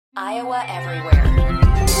Iowa Everywhere.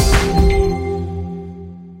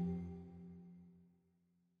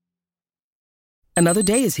 Another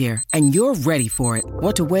day is here, and you're ready for it.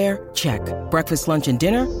 What to wear? Check. Breakfast, lunch, and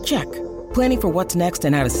dinner? Check. Planning for what's next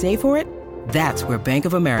and how to save for it? That's where Bank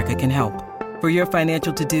of America can help. For your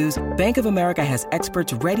financial to-dos, Bank of America has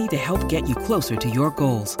experts ready to help get you closer to your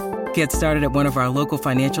goals. Get started at one of our local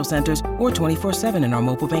financial centers or 24/7 in our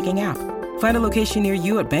mobile banking app. Find a location near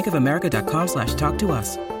you at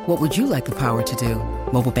bankofamerica.com/talktous. What would you like the power to do?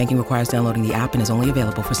 Mobile banking requires downloading the app and is only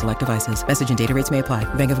available for select devices. Message and data rates may apply.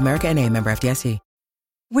 Bank of America N.A., member FDIC.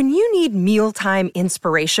 When you need mealtime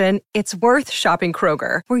inspiration, it's worth shopping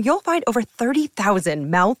Kroger, where you'll find over 30,000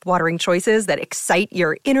 mouth-watering choices that excite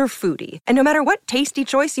your inner foodie. And no matter what tasty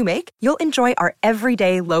choice you make, you'll enjoy our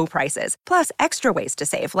everyday low prices, plus extra ways to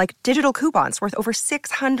save, like digital coupons worth over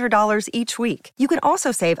 $600 each week. You can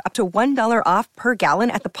also save up to $1 off per gallon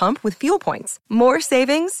at the pump with fuel points. More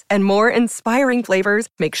savings and more inspiring flavors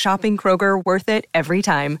make shopping Kroger worth it every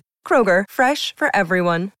time. Kroger, fresh for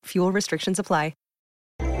everyone. Fuel restrictions apply.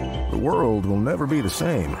 The world will never be the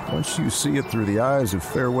same once you see it through the eyes of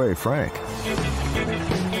Fairway Frank.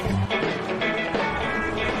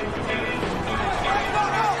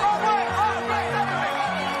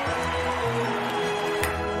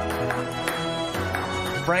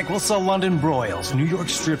 Frank, we'll sell London broils, New York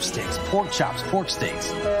strip steaks, pork chops, pork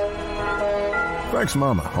steaks. Frank's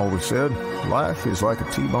mama always said, life is like a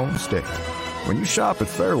T-bone steak. When you shop at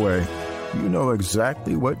Fairway, you know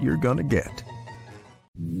exactly what you're gonna get.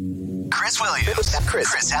 Chris Williams,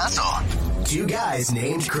 Chris Hassel. Two guys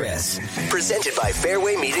named Chris. Presented by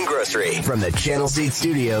Fairway Meat and Grocery. From the Channel Seed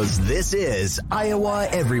Studios, this is Iowa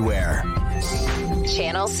Everywhere.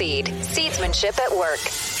 Channel Seed. Seedsmanship at work.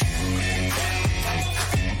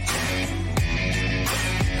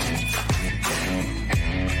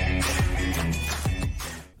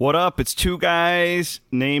 What up? It's two guys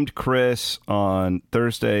named Chris on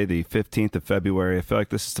Thursday, the 15th of February. I feel like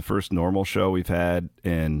this is the first normal show we've had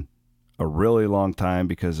in a really long time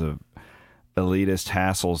because of elitist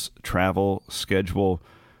Hassel's travel schedule.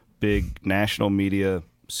 Big national media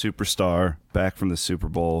superstar back from the Super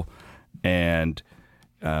Bowl, and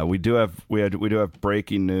we do have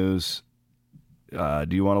breaking news. Do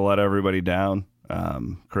you want to let everybody down,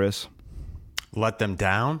 Chris? Let them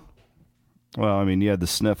down? Well, I mean, you had the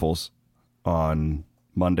sniffles on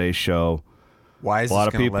Monday's show. Why is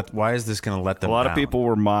this going to let them down? A lot of people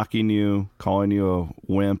were mocking you, calling you a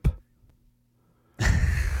wimp.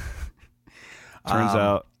 Turns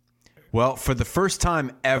out. Well, for the first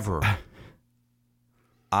time ever,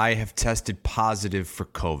 I have tested positive for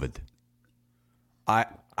COVID.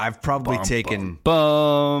 I've probably taken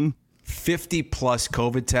 50 plus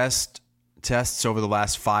COVID tests over the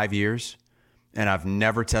last 5 years, and I've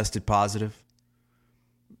never tested positive.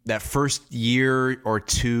 That first year or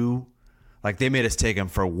two, like they made us take them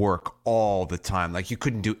for work all the time. Like you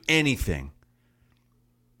couldn't do anything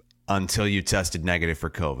until you tested negative for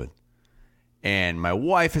COVID. And my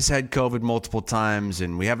wife has had COVID multiple times,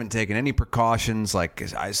 and we haven't taken any precautions. Like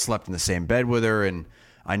I slept in the same bed with her, and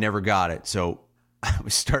I never got it. So I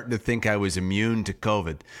was starting to think I was immune to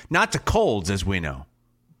COVID. Not to colds, as we know.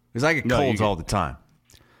 Because I get colds all the time.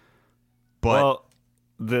 But well,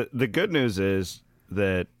 the good news is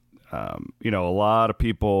that a lot of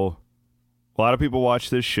people watch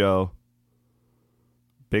this show,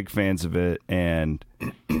 big fans of it, and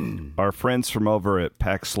our friends from over at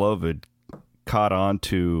Paxlovid caught on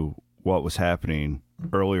to what was happening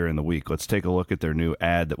earlier in the week. Let's take a look at their new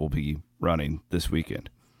ad that will be running this weekend.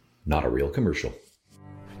 Not a real commercial.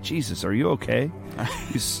 Jesus, are you okay?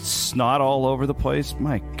 You snot all over the place?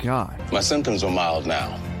 My God. My symptoms are mild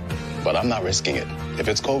now, but I'm not risking it. If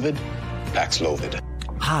it's COVID, Paxlovid.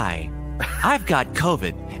 Hi, I've got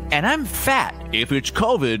COVID, and I'm fat. If it's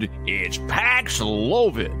COVID, it's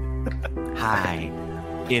Paxlovid. Hi,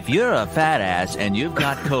 if you're a fat ass and you've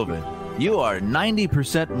got COVID, you are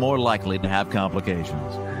 90% more likely to have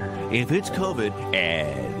complications. If it's COVID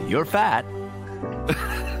and you're fat,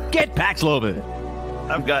 get Paxlovid.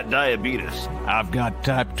 I've got diabetes. I've got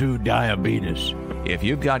type 2 diabetes. If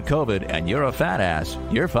you've got COVID and you're a fat ass,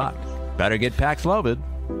 you're fucked. Better get Paxlovid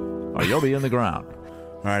or you'll be in the ground.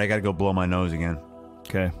 all right, I got to go blow my nose again.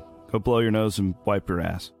 Okay. Go blow your nose and wipe your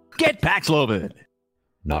ass. Get Paxlovid.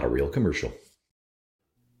 Not a real commercial.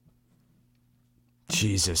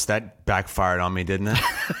 Jesus, that backfired on me, didn't it?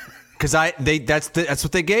 Because that's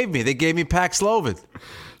what they gave me. They gave me Paxlovid.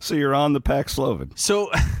 So you're on the Paxlovid.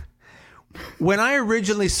 So when I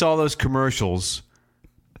originally saw those commercials,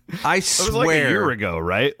 I swear it was like a year ago,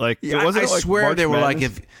 right? Like, yeah, wasn't I like swear March they were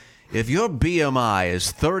Madness? like, if your BMI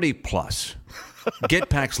is 30 plus, Get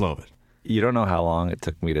Paxlovid. You don't know how long it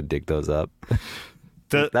took me to dig those up.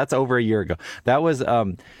 That's over a year ago. That was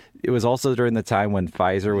it was also during the time when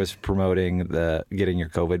Pfizer was promoting the getting your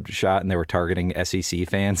COVID shot, and they were targeting SEC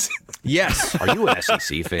fans. Yes. Are you an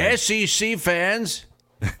SEC fan? SEC fans,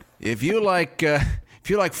 if you like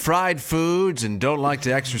fried foods and don't like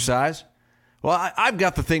to exercise, well, I've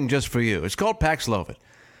got the thing just for you. It's called Paxlovid.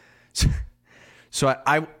 So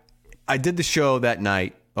I did the show that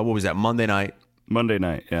night. What was that, Monday night? Monday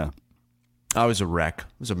night, yeah. I was a wreck.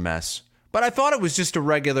 It was a mess. But I thought it was just a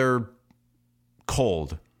regular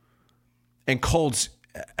cold. And colds,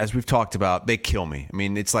 as we've talked about, they kill me. I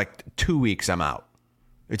mean, it's like 2 weeks I'm out.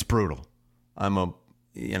 It's brutal. You're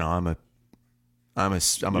a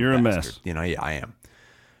mess. Yeah, I am.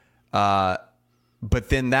 But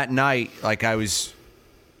then that night, like I was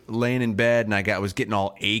laying in bed and I was getting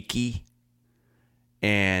all achy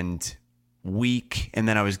and weak, and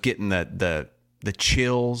then I was getting the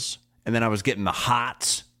chills, and then I was getting the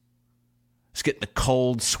hots. I was getting the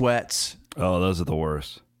cold sweats. Oh, those are the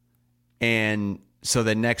worst. And so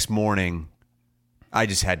the next morning, I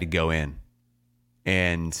just had to go in.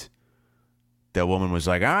 And the woman was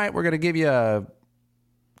like, all right, we're going to give you a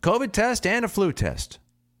COVID test and a flu test,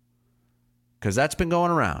 because that's been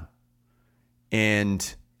going around.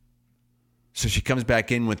 And so she comes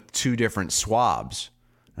back in with 2 different swabs.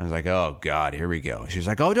 I was like, oh, God, here we go. She's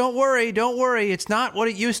like, oh, don't worry. It's not what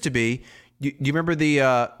it used to be. You remember the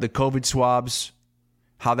COVID swabs,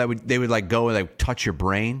 how they would like go and like touch your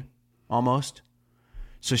brain almost?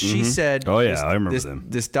 So she said, oh, yeah, I remember them.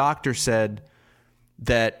 This doctor said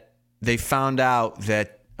that they found out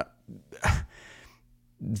that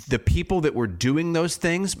the people that were doing those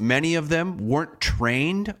things, many of them weren't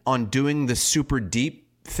trained on doing the super deep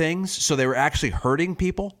things. So they were actually hurting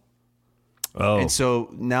people. Oh. And so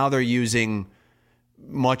now they're using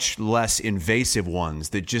much less invasive ones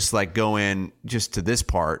that just like go in just to this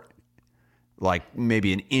part, like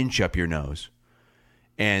maybe an inch up your nose,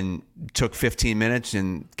 and took 15 minutes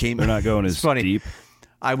and came. They're not going as deep.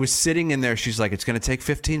 I was sitting in there. She's like, it's going to take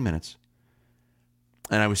 15 minutes.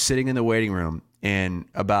 And I was sitting in the waiting room, and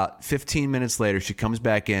about 15 minutes later, she comes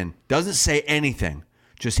back in, doesn't say anything,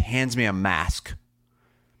 just hands me a mask.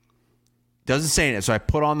 Doesn't say anything. So I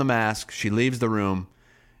put on the mask. She leaves the room,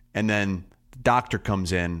 and then the doctor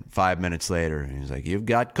comes in 5 minutes later, and he's like, you've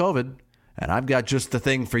got COVID, and I've got just the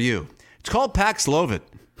thing for you. It's called Paxlovid.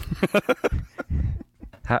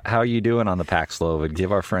 How are you doing on the Paxlovid?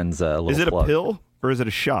 Give our friends a little Is it plug. a pill or is it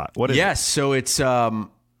a shot? What is it? Yes, so it's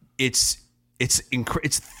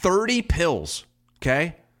 30 pills,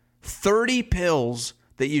 okay? 30 pills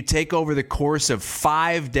that you take over the course of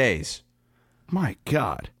 5 days. My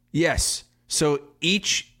God. Yes. So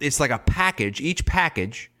it's like a package. Each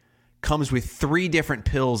package comes with 3 different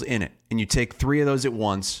pills in it, and you take 3 of those at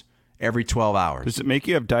once every 12 hours. Does it make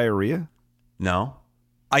you have diarrhea? No.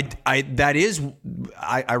 I read that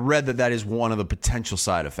is one of the potential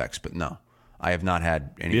side effects, but no, I have not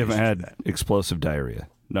had any. You haven't had explosive diarrhea?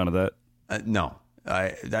 None of that? No.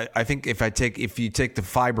 I think if you take the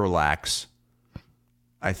Fibrolax,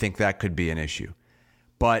 I think that could be an issue.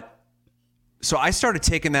 But so I started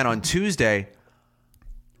taking that on Tuesday.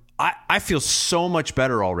 I feel so much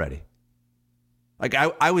better already. Like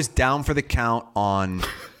I was down for the count on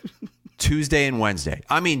Tuesday and Wednesday.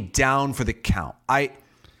 I mean, down for the count.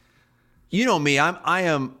 You know me.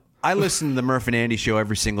 I listen to the Murph and Andy show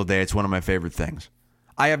every single day. It's one of my favorite things.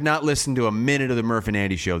 I have not listened to a minute of the Murph and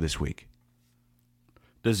Andy show this week.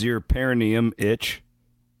 Does your perineum itch?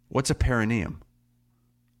 What's a perineum?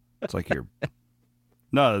 It's like your.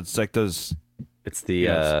 No, it's like those. It's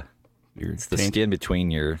the it's the skin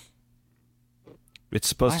between your. It's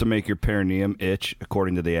supposed to make your perineum itch,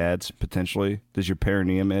 according to the ads. Potentially, does your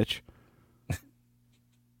perineum itch? Are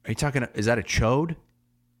you talking? Is that a chode?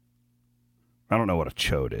 I don't know what a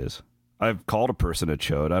chode is. I've called a person a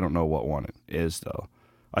chode. I don't know what one it is, though.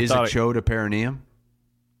 Is a chode a perineum?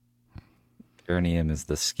 Perineum is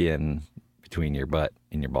the skin between your butt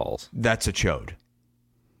and your balls. That's a chode.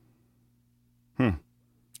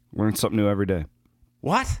 Learn something new every day.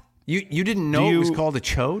 What? You didn't know it was called a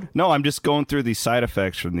chode? No, I'm just going through these side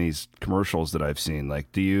effects from these commercials that I've seen.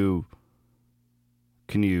 Like, do you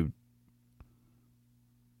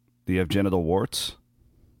have genital warts?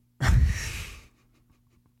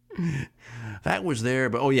 That was there,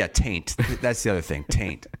 but taint. That's the other thing,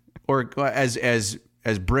 taint. Or as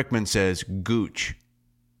Brickman says, gooch.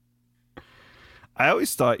 I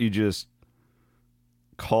always thought you just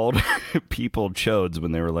called people chodes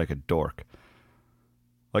when they were like a dork.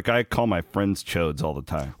 Like, I call my friends chodes all the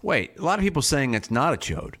time. Wait, a lot of people saying it's not a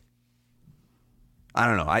chode. I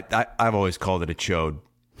don't know. I've always called it a chode.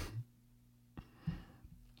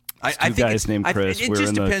 I think guys named Chris. We're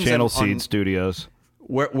in the Channel Seed studios.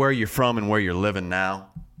 Where you're from and where you're living now.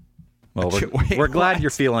 Well, we're glad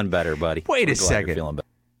you're feeling better, buddy. Wait a second. You're feeling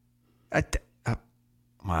better.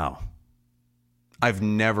 Wow. I've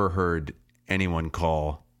never heard anyone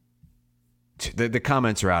call. The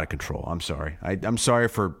comments are out of control. I'm sorry. I'm sorry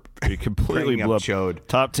for you completely blew up. Chode.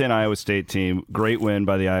 Top 10 Iowa State team. Great win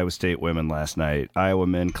by the Iowa State women last night. Iowa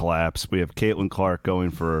men collapse. We have Caitlin Clark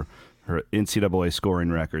going for her NCAA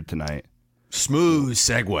scoring record tonight. Smooth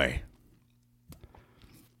segue.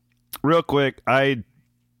 Real quick, I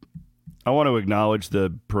want to acknowledge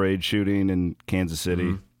the parade shooting in Kansas City.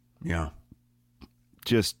 Mm-hmm. Yeah.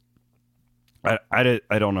 Just, I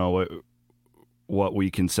don't know what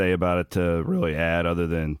we can say about it to really add other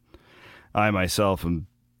than I myself am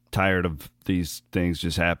tired of these things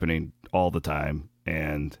just happening all the time.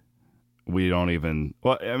 And we don't even,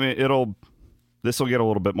 well, I mean, this will get a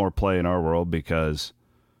little bit more play in our world because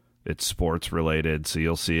it's sports related. So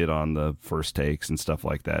you'll see it on the first takes and stuff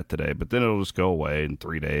like that today, but then it'll just go away in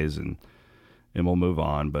 3 days and we'll move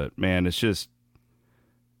on. But man, it's just,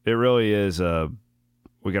 it really is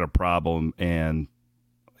we got a problem, and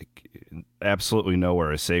like absolutely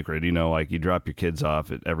nowhere is sacred. You know, like you drop your kids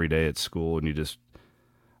off every day at school and you just,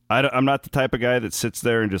 I'm not the type of guy that sits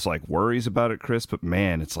there and just like worries about it, Chris, but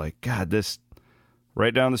man, it's like, God, this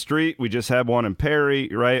right down the street, we just had one in Perry,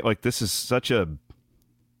 right? Like this is such a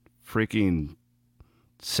freaking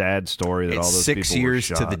sad story that all those people were shot. 6 years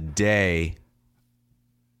to the day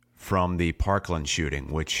from the Parkland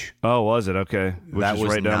shooting, which was it? Okay, which that is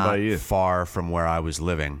was right down not by you, far from where I was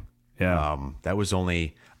living. Yeah, that was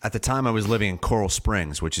only at the time I was living in Coral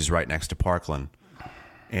Springs, which is right next to Parkland,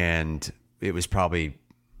 and it was probably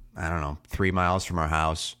 3 miles from our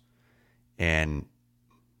house. And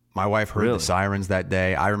my wife heard the sirens that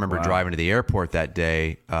day. I remember driving to the airport that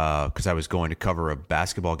day because I was going to cover a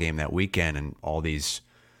basketball game that weekend, and all these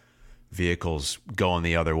vehicles going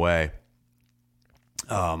the other way.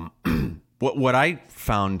 What I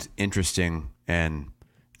found interesting, and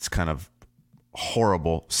it's kind of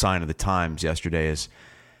horrible sign of the times yesterday, is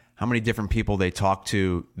how many different people they talked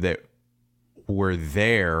to that were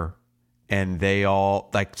there, and they all,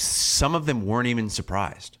 like, some of them weren't even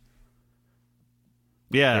surprised.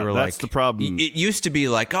 Yeah, they were that's the problem. It used to be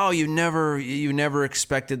like, oh, you never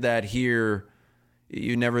expected that here.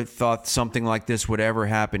 You never thought something like this would ever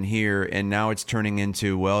happen here, and now it's turning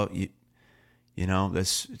into, well, you know,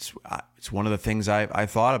 this it's one of the things I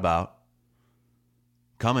thought about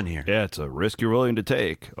coming here. Yeah, it's a risk you're willing to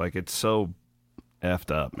take. Like, it's so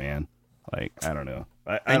effed up, man. Like, I don't know.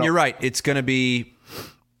 And you're right. It's going to be.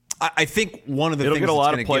 I think one of the things that's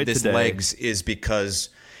going to give this legs is because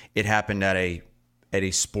it happened at a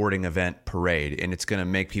sporting event parade, and it's going to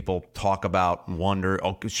make people talk about and wonder,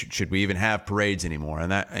 oh, should we even have parades anymore?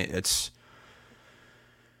 And that it's.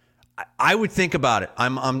 I would think about it.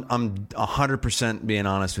 I'm 100% being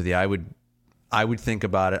honest with you. I would think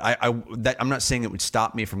about it. I'm not saying it would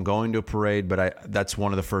stop me from going to a parade, but that's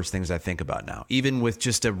one of the first things I think about now. Even with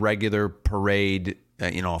just a regular parade,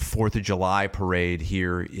 a 4th of July parade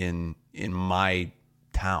here in my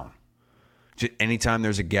town. Just anytime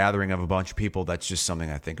there's a gathering of a bunch of people, that's just something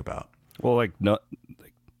I think about. Well,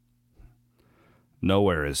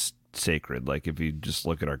 nowhere is sacred. Like, if you just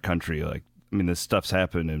look at our country, this stuff's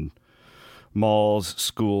happened in malls,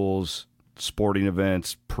 schools, sporting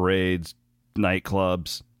events, parades,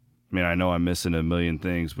 nightclubs. I mean, I know I'm missing a million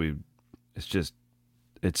things.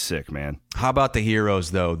 It's sick, man. How about the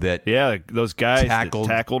heroes, though, that those guys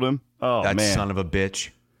tackled him? Oh, that man. Son of a bitch.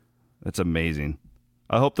 That's amazing.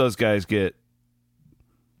 I hope those guys get,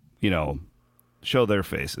 show their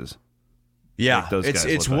faces. Yeah,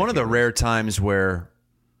 it's one of the rare times where,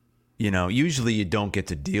 usually you don't get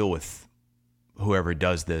to deal with whoever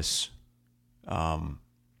does this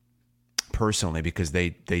personally, because they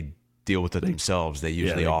deal with it themselves. They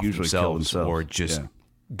usually off themselves or just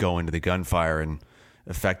go into the gunfire and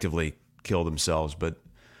effectively kill themselves. But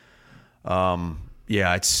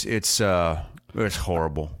it's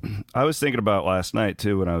horrible. I was thinking about last night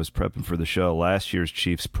too when I was prepping for the show. Last year's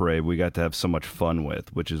Chiefs parade we got to have so much fun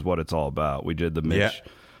with, which is what it's all about. We did the Mitch.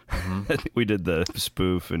 Mm-hmm. We did the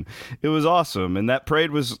spoof, and it was awesome. And that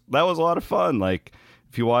parade was a lot of fun. Like,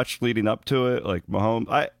 if you watched leading up to it, like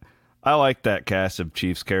Mahomes, I like that cast of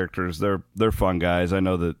Chiefs characters. They're fun guys. I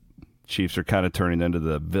know that Chiefs are kind of turning into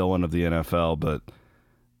the villain of the NFL, but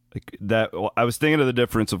I was thinking of the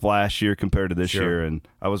difference of last year compared to this year, and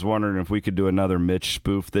I was wondering if we could do another Mitch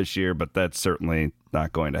spoof this year, but that's certainly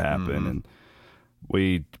not going to happen. Mm-hmm. And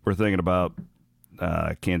we're thinking about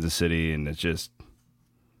Kansas City, and it's just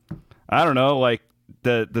I don't know. Like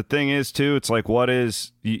the thing is too. It's like, what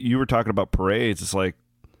is you were talking about parades? It's like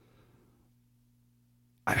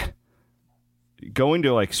going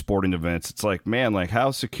to like sporting events. It's like, man, like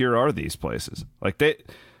how secure are these places? Like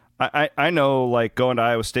I know, like going to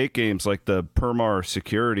Iowa State games, like the Permar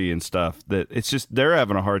security and stuff, that it's just they're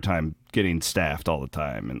having a hard time getting staffed all the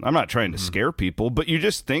time. And I'm not trying to scare people, but you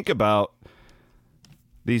just think about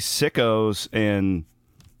these sickos and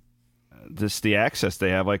just the access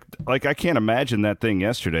they have. Like I can't imagine that thing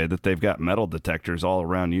yesterday that they've got metal detectors all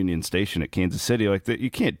around Union Station at Kansas City. Like that,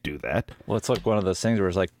 you can't do that. Well, it's like one of those things where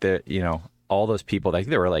it's like all those people, I think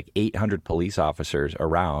there were like 800 police officers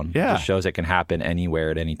around. Yeah. It just shows it can happen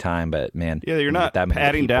anywhere at any time. But, man. Yeah, you're not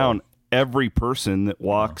patting down every person that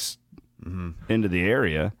walks into the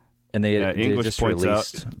area. And they English just points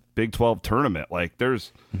released out Big 12 tournament. Like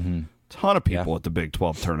there's a ton of people at the Big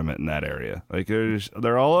 12 tournament in that area. Like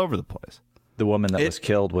they're all over the place. The woman that was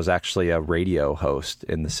killed was actually a radio host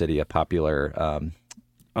in the city, a popular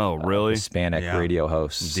oh, really? Hispanic radio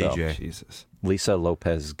host. DJ. So, Jesus. Lisa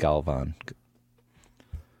Lopez Galvan.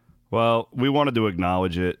 Well, we wanted to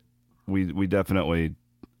acknowledge it. We definitely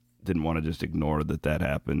didn't want to just ignore that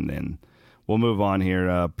happened. And we'll move on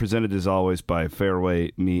here. Presented as always by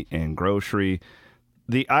Fairway Meat and Grocery.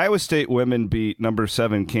 The Iowa State women beat number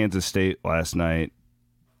 7 Kansas State last night.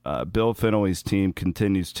 Bill Finley's team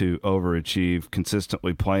continues to overachieve,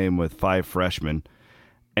 consistently playing with 5 freshmen.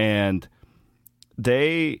 And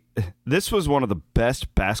this was one of the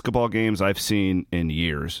best basketball games I've seen in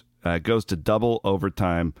years. It goes to double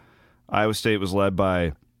overtime. Iowa State was led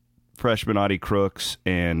by freshman Audie Crooks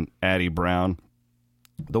and Addie Brown.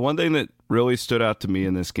 The one thing that really stood out to me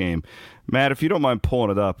in this game, Matt, if you don't mind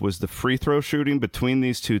pulling it up, was the free throw shooting between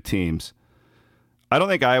these two teams. I don't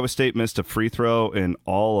think Iowa State missed a free throw in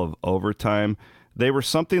all of overtime. They were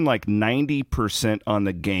something like 90% on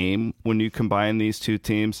the game when you combine these two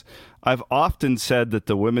teams. I've often said that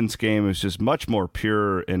the women's game is just much more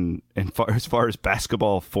pure as far as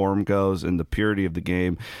basketball form goes and the purity of the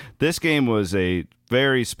game. This game was a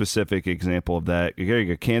very specific example of that.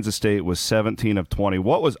 Kansas State was 17 of 20.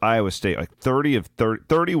 What was Iowa State? Like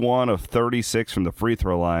 31 of 36 from the free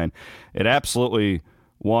throw line. It absolutely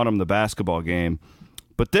won them the basketball game.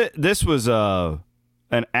 But this was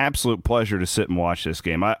an absolute pleasure to sit and watch this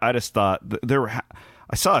game. I just thought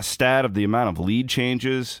I saw a stat of the amount of lead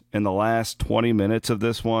changes in the last 20 minutes of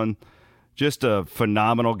this one. Just a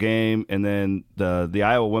phenomenal game. And then the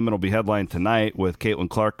Iowa women will be headlined tonight with Caitlin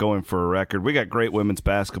Clark going for a record. We got great women's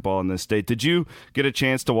basketball in this state. Did you get a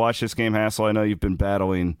chance to watch this game, Hassel? I know you've been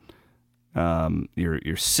battling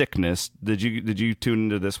your sickness. Did you tune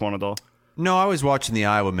into this one at all? No, I was watching the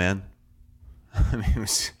Iowa men. I mean,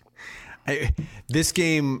 this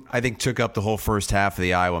game, I think, took up the whole first half of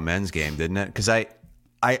the Iowa men's game, didn't it? Because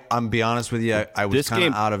I'm be honest with you, I was kind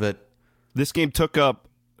of out of it. This game took up,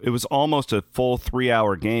 it was almost a full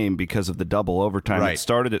 3-hour game because of the double overtime. Right. It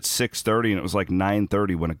started at 6:30 and it was like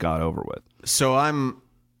 9:30 when it got over with. So I'm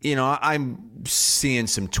seeing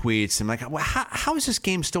some tweets. I'm like, well, how is this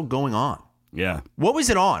game still going on? Yeah. What was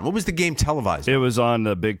it on? What was the game televised? It was on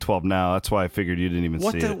the Big 12 Now. That's why I figured you didn't even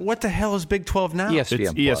see it. What the hell is Big 12 Now? ESPN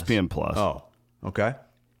It's ESPN Plus. Oh, okay.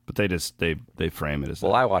 But they frame it as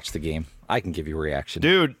Well, that. I watched the game. I can give you a reaction.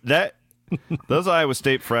 Dude, those Iowa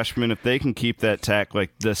State freshmen, if they can keep that tack,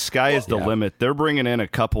 like the sky is the limit. They're bringing in a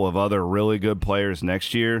couple of other really good players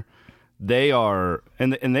next year. They are,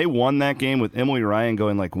 and they won that game with Emily Ryan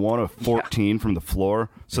going like 1 of 14 from the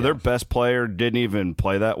floor. So their best player didn't even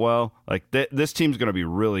play that well. Like this team's going to be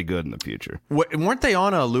really good in the future. Weren't they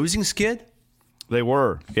on a losing skid? They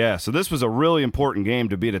were, yeah. So this was a really important game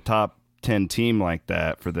to beat a top 10 team like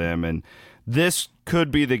that for them. And this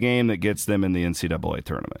could be the game that gets them in the NCAA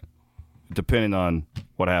tournament, depending on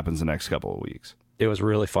what happens the next couple of weeks. It was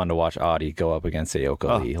really fun to watch Audie go up against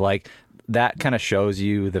Aoka Lee. Like, that kind of shows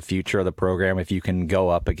you the future of the program if you can go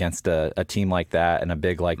up against a team like that and a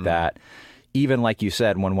big like that. Even like you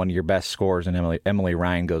said, when one of your best scorers in Emily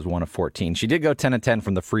Ryan goes 1 of 14. She did go 10 of 10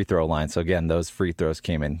 from the free throw line. So, again, those free throws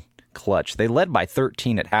came in clutch. They led by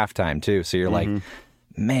 13 at halftime, too. So you're like,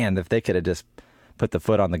 man, if they could have just put the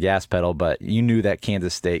foot on the gas pedal. But you knew that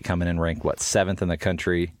Kansas State coming in ranked, 7th in the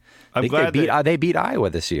country. They beat Iowa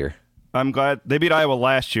this year. I'm glad they beat Iowa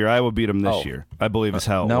last year. Iowa beat them this year, I believe is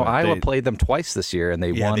how it went. Iowa played them twice this year, and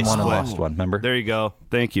they won one and lost one, remember? There you go.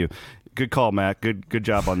 Thank you. Good call, Matt. Good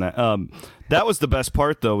job on that. That was the best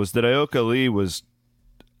part, though, was that Aoka Lee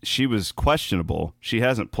was questionable. She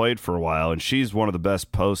hasn't played for a while, and she's one of the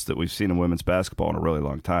best posts that we've seen in women's basketball in a really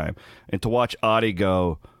long time. And to watch Audie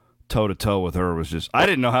go toe-to-toe with her was just – I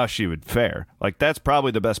didn't know how she would fare. Like, that's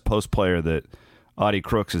probably the best post player that Audie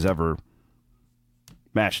Crooks has ever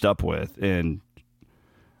matched up with. And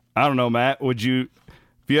I don't know, Matt, if you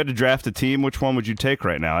had to draft a team, which one would you take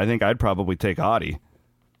right now? I think I'd probably take Audie.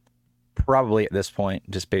 Probably at this point,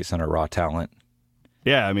 just based on her raw talent.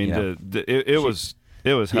 Yeah, I mean, it was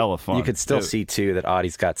hella fun. You could still see, too, that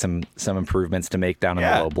Audie's got some improvements to make down in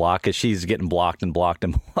the low block, because she's getting blocked and blocked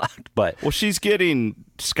and blocked. But she's getting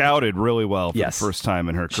scouted really well for the first time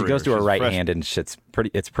in her career. She goes to her right hand, and it's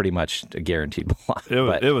pretty much a guaranteed block.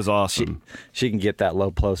 It was awesome. She can get that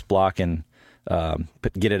low post block and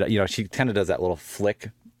get it. She kind of does that little flick,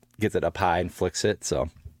 gets it up high and flicks it. So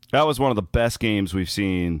that was one of the best games we've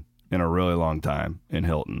seen in a really long time in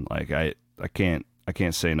Hilton. Like I can't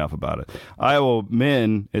say enough about it. Iowa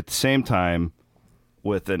men at the same time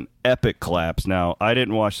with an epic collapse. Now, I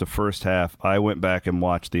didn't watch the first half. I went back and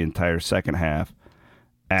watched the entire second half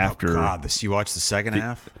after. Oh, God. You watched the second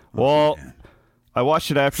half? Well, I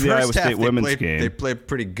watched it after the Iowa State women's game. They played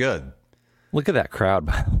pretty good. Look at that crowd,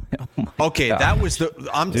 by the way. Okay, God. That was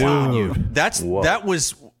I'm telling you, that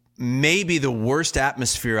was maybe the worst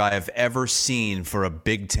atmosphere I have ever seen for a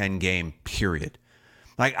Big Ten game, period.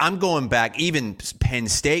 Like, I'm going back, even Penn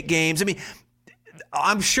State games. I mean,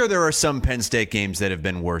 I'm sure there are some Penn State games that have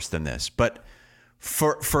been worse than this. But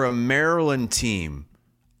for a Maryland team,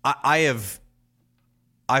 I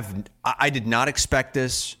did not expect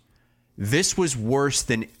this. This was worse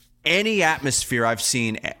than any atmosphere I've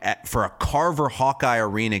seen for a Carver Hawkeye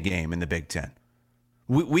Arena game in the Big Ten.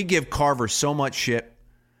 We give Carver so much shit.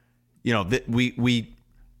 That we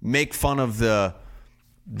make fun of the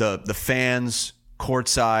fans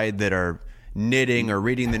courtside that are knitting or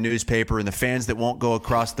reading the newspaper, and the fans that won't go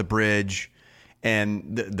across the bridge,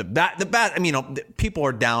 and people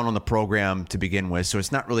are down on the program to begin with, so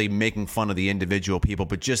it's not really making fun of the individual people,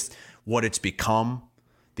 but just what it's become,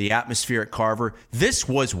 the atmosphere at Carver. This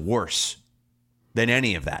was worse than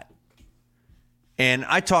any of that. And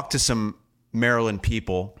I talked to some Maryland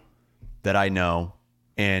people that I know,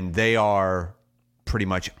 and they are pretty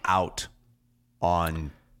much out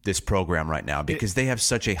on this program right now because they have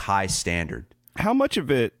such a high standard. How much of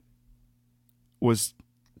it was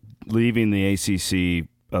leaving the ACC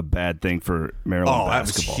a bad thing for Maryland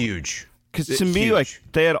basketball? That was huge. Because to me, like,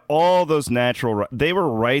 they had all those natural. They were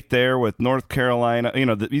right there with North Carolina.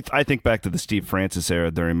 I think back to the Steve Francis era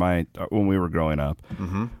during when we were growing up.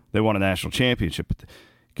 Mm-hmm. They won a national championship.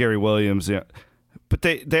 Gary Williams. But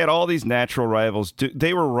they had all these natural rivals.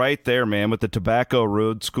 They were right there, man, with the Tobacco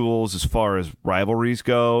Road schools as far as rivalries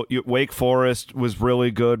go. Wake Forest was really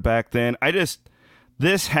good back then.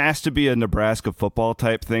 This has to be a Nebraska football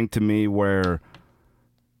type thing to me,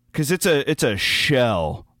 because it's a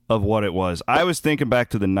shell of what it was. I was thinking back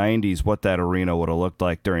to the 90s, what that arena would have looked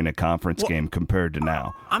like during a conference game compared to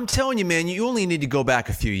now. I'm telling you, man, you only need to go back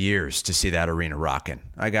a few years to see that arena rocking.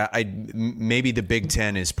 Maybe the Big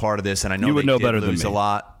Ten is part of this, and I know they did lose a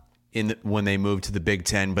lot when they moved to the Big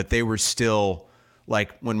Ten, but they were still,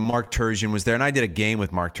 like, when Mark Turgeon was there, and I did a game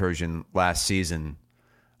with Mark Turgeon last season,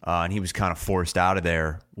 and he was kind of forced out of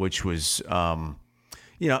there, which was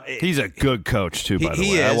he's a good coach too, by the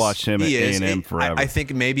way. I watched him at A&M forever. I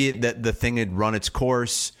think maybe that the thing had run its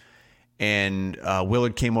course, and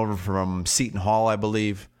Willard came over from Seton Hall, I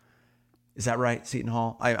believe. Is that right, Seton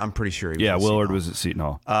Hall? I'm pretty sure he was. Willard was at Seton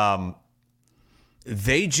Hall.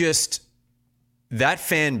 That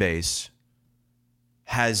fan base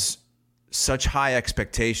has such high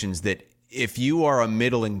expectations that if you are a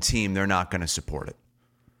middling team, they're not going to support it.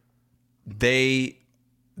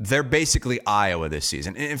 They're basically Iowa this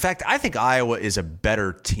season. In fact, I think Iowa is a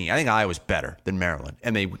better team. I think Iowa's better than Maryland,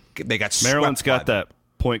 and they got swept. Maryland's got that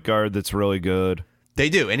point guard that's really good. They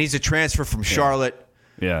do, and he's a transfer from Charlotte.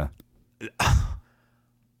 Yeah.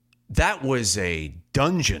 That was a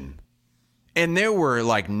dungeon, and there were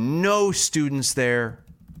like no students there.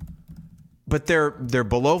 But they're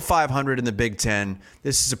below 500 in the Big Ten.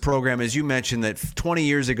 This is a program, as you mentioned, that 20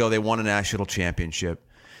 years ago they won a national championship.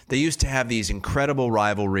 They used to have these incredible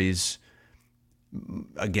rivalries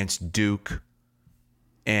against Duke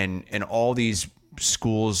and all these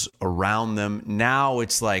schools around them. Now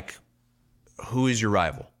it's like, who is your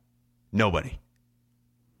rival? Nobody.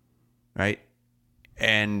 Right?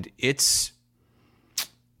 And it's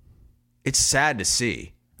sad to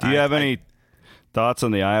see. Do you have any thoughts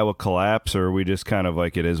on the Iowa collapse, or are we just kind of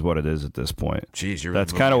like it is what it is at this point? Geez,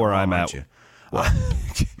 that's kind of where I'm at.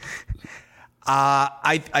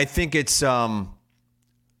 I think it's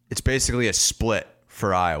basically a split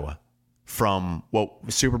for Iowa from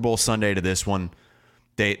Super Bowl Sunday to this one.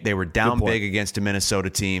 They were down big against a Minnesota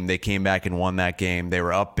team. They came back and won that game. They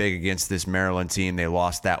were up big against this Maryland team. They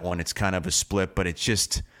lost that one. It's kind of a split, but it's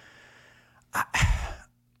just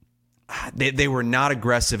They were not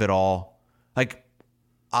aggressive at all. Like,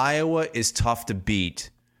 Iowa is tough to beat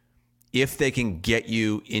if they can get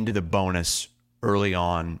you into the bonus early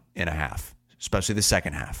on in a half, especially the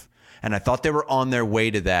second half. And I thought they were on their way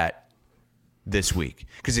to that this week.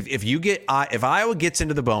 Because if Iowa gets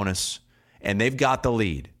into the bonus and they've got the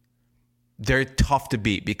lead, they're tough to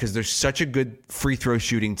beat because they're such a good free throw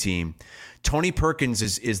shooting team. Tony Perkins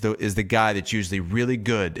is the guy that's usually really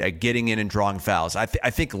good at getting in and drawing fouls. I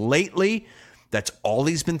think lately that's all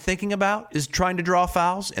he's been thinking about is trying to draw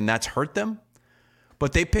fouls, and that's hurt them.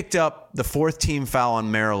 But they picked up the fourth team foul on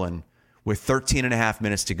Maryland with 13 and a half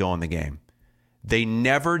minutes to go in the game. They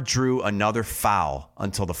never drew another foul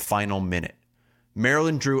until the final minute.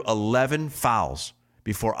 Maryland drew 11 fouls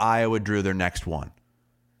before Iowa drew their next one.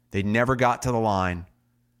 They never got to the line,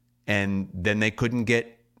 and then they couldn't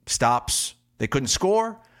get stops. They couldn't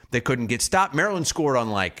score. They couldn't get stopped. Maryland scored on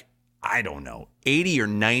 80 or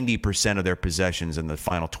 90% of their possessions in the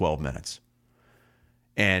final 12 minutes.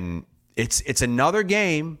 And it's another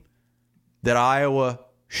game that Iowa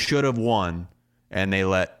should have won, and they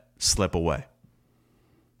let slip away.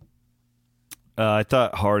 I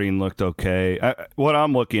thought Harding looked okay. What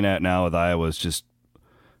I'm looking at now with Iowa is just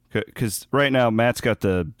because right now Matt's got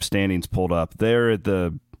the standings pulled up. They're at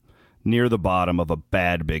near the bottom of a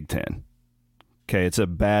bad Big Ten. Okay, it's a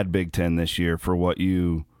bad Big Ten this year for what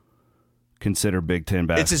you consider Big Ten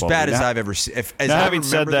basketball. It's as bad as I've ever seen. As I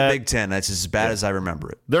remember the Big Ten, that's as bad as I remember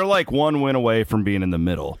it. They're like one win away from being in the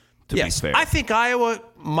middle, to be fair. I think Iowa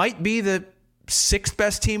might be the sixth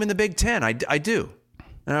best team in the Big Ten. I do.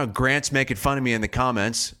 I know Grant's making fun of me in the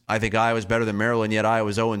comments. I think Iowa's better than Maryland, yet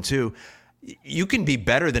Iowa's 0-2. You can be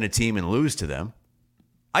better than a team and lose to them.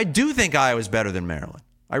 I do think Iowa's better than Maryland.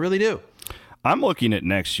 I really do. I'm looking at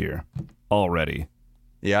next year already.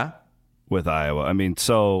 Yeah? With Iowa. I mean,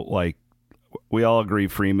 we all agree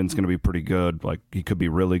Freeman's going to be pretty good. Like, he could be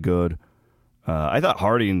really good. I thought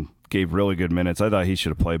Harding gave really good minutes. I thought he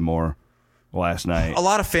should have played more last night. A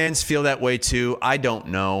lot of fans feel that way, too. I don't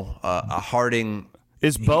know. Harding...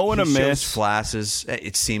 Is Bowen a miss? Flashes.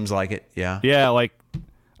 It seems like it, yeah. Yeah,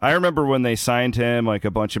 I remember when they signed him, a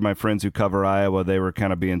bunch of my friends who cover Iowa, they were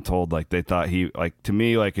kind of being told, they thought to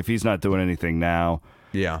me, if he's not doing anything now.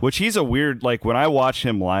 Yeah. Which he's a weird, when I watch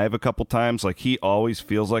him live a couple times, he always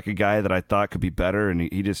feels like a guy that I thought could be better, and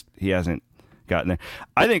he hasn't gotten there.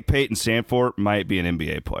 I think Peyton Sandfort might be an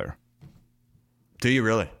NBA player. Do you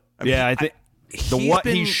really? I think...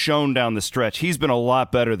 He's shown down the stretch, he's been a lot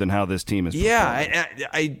better than how this team is performing.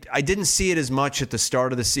 Yeah, I didn't see it as much at the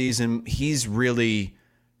start of the season. He's really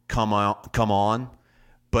come on,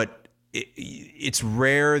 but it's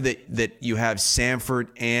rare that you have Samford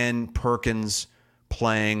and Perkins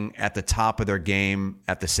playing at the top of their game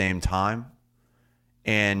at the same time.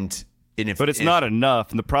 But it's not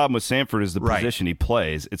enough, and the problem with Samford is the position he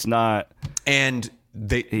plays. It's not... And...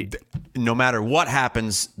 They no matter what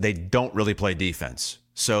happens, they don't really play defense.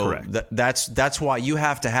 So that's why you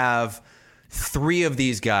have to have three of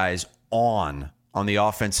these guys on the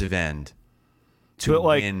offensive end to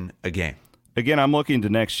win a game. Again, I'm looking to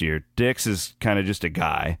next year. Dix is kind of just a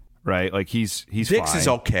guy, right? He's Dix fine. is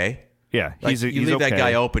okay. Yeah, he's leave that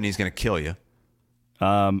guy open, he's going to kill you.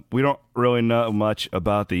 We don't really know much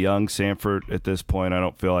about the young Samford at this point. I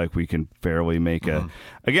don't feel like we can fairly make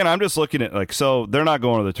Again, I'm just looking at so they're not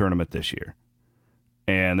going to the tournament this year,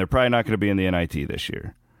 and they're probably not going to be in the NIT this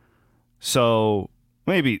year. So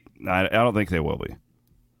maybe I don't think they will be.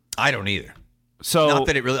 I don't either. So not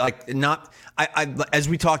that it really I as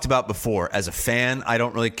we talked about before. As a fan, I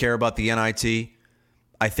don't really care about the NIT.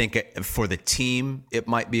 I think for the team, it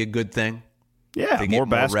might be a good thing. Yeah, to get more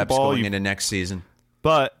basketball reps going into next season.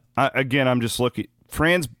 But, again, I'm just looking.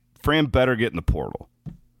 Fran better get in the portal.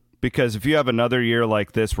 Because if you have another year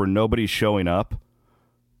like this where nobody's showing up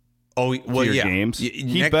to your games,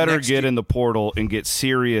 he better get in the portal and get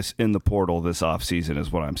serious in the portal this offseason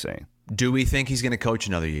is what I'm saying. Do we think he's going to coach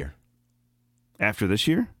another year? After this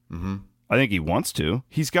year? Mm-hmm. I think he wants to.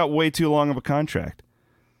 He's got way too long of a contract.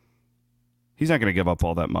 He's not going to give up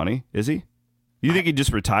all that money, is he? You think he'd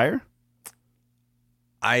just retire?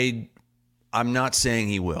 I'm not saying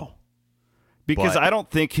he will. Because I don't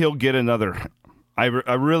think he'll get another... I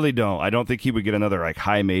really don't. I don't think he would get another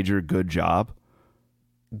high major good job.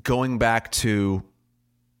 Going back to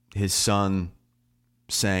his son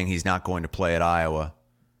saying he's not going to play at Iowa.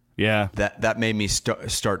 Yeah. That made me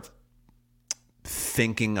start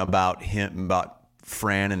thinking about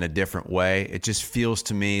Fran in a different way. It just feels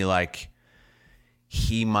to me like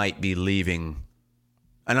he might be leaving...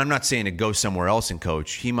 And I'm not saying to go somewhere else and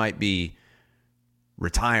coach. He might be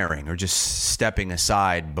retiring or just stepping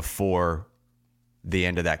aside before the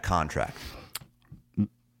end of that contract.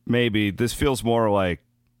 Maybe. This feels more like,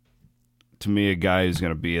 to me, a guy who's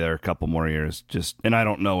going to be there a couple more years. And I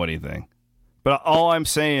don't know anything. But all I'm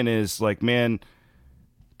saying is, like, man,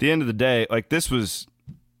 at the end of the day, like, this was...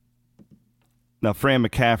 Now, Fran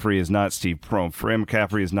McCaffrey is not Steve Prohm. Fran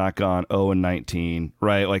McCaffrey has not gone 0-19,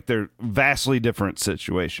 right? Like, they're vastly different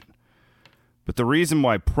situation. But the reason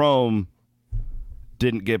why Prohm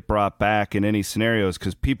didn't get brought back in any scenario is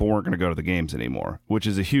because people weren't going to go to the games anymore, which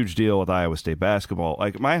is a huge deal with Iowa State basketball.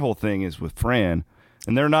 Like, my whole thing is with Fran,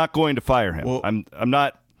 and they're not going to fire him. Well, I'm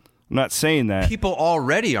not saying that. People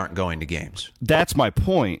already aren't going to games. That's my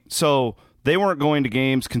point. So they weren't going to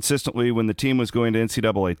games consistently when the team was going to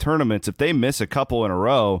NCAA tournaments. If they miss a couple in a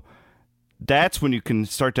row, that's when you can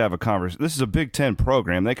start to have a conversation. This is a Big Ten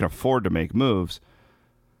program. They can afford to make moves.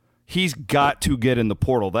 He's got to get in the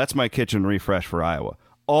portal. That's my kitchen refresh for Iowa.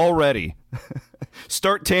 Already.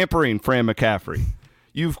 Start tampering, Fran McCaffrey.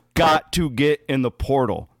 You've got to get in the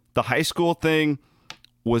portal. The high school thing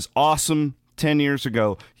was awesome 10 years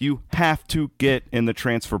ago. You have to get in the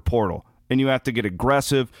transfer portal. And you have to get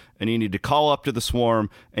aggressive, and you need to call up to the Swarm,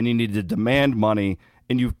 and you need to demand money,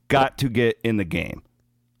 and you've got to get in the game.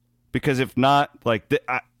 Because if not, like,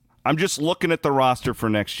 I'm just looking at the roster for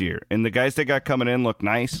next year, and the guys they got coming in look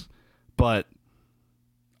nice, but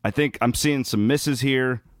I think I'm seeing some misses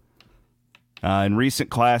here in recent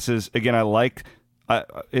classes. Again, I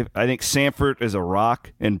think Sanford is a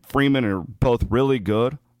rock, and Freeman are both really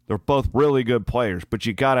good. They're both really good players, but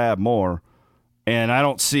you got to have more. And I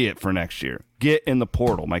don't see it for next year. Get in the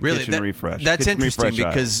portal. My kitchen refresh. That's kitchen interesting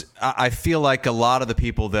refresh because I feel like a lot of the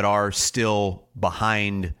people that are still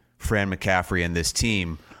behind Fran McCaffrey and this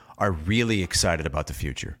team are really excited about the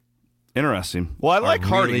future. Interesting. Well, I like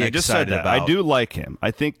Harding. Really I just said that. I do like him. I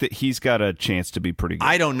think that he's got a chance to be pretty good.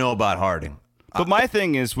 I don't know about Harding. But my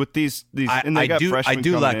thing is with these and they got freshmen I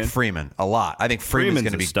do like in. Freeman a lot. I think Freeman's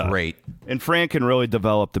going to be great. And Fran can really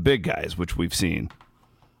develop the big guys, which we've seen.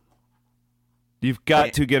 You've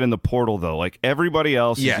got to get in the portal, though. Like everybody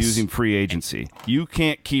else is using free agency. You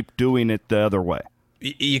can't keep doing it the other way.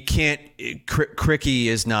 You can't. Cricky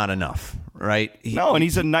is not enough, right? And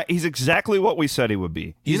he's exactly what we said he would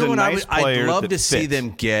be. He's a nice player. I'd love to see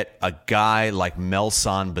them get a guy like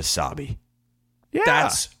Melson Basabi. Yeah.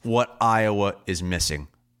 That's what Iowa is missing.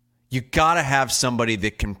 You got to have somebody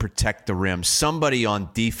that can protect the rim, somebody on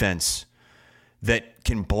defense that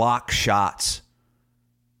can block shots.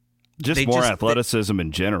 Just more athleticism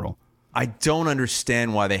in general. I don't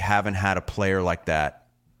understand why they haven't had a player like that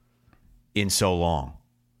in so long.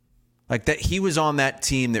 Like that, he was on that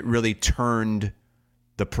team that really turned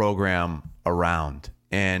the program around,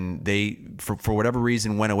 and they, for whatever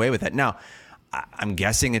reason, went away with that. Now, I'm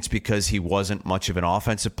guessing it's because he wasn't much of an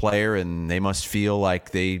offensive player, and they must feel like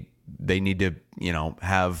they need to,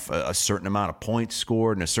 have a certain amount of points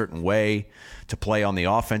scored in a certain way to play on the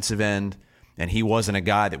offensive end. And he wasn't a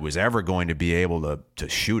guy that was ever going to be able to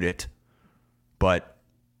shoot it. But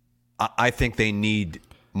I think they need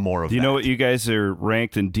more of that. Do you know what you guys are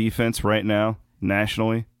ranked in defense right now,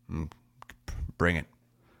 nationally? Bring it.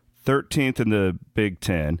 13th in the Big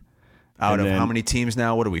Ten. Out of how many teams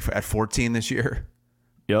now? What are we at 14 this year?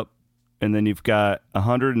 Yep. And then you've got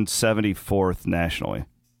 174th nationally.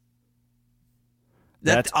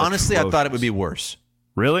 That's honestly, atrocious. I thought it would be worse.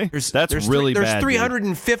 Really? That's really bad. There's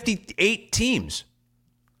 358 teams.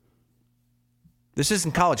 This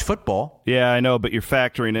isn't college football. Yeah, I know, but you're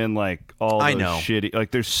factoring in like all those shitty.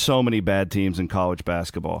 Like, there's so many bad teams in college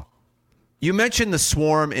basketball. You mentioned the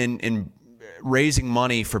Swarm in raising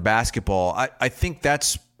money for basketball. I think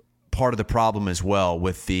that's part of the problem as well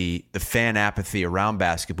with the fan apathy around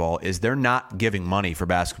basketball is they're not giving money for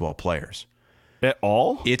basketball players at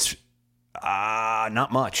all. It's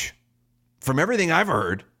not much. From everything I've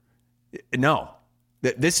heard, no.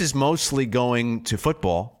 This is mostly going to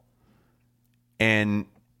football, and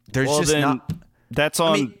there's not. That's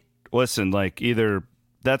on. Listen, like either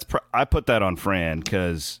that's. I put that on Fran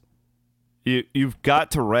because you've got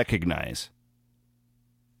to recognize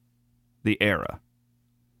the era.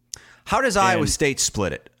 How does Iowa State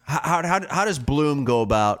split it? How does Bloom go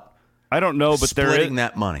about? I don't know, but splitting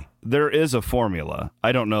that money. There is a formula.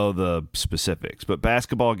 I don't know the specifics, but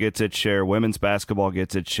basketball gets its share, women's basketball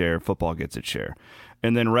gets its share, football gets its share.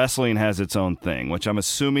 And then wrestling has its own thing, which I'm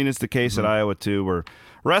assuming is the case at Iowa too, where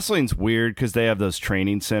wrestling's weird because they have those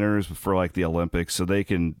training centers for like the Olympics, so they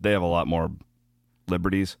have a lot more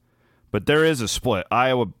liberties. But there is a split.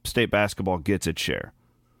 Iowa State basketball gets its share.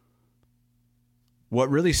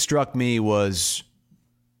 What really struck me was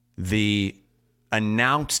the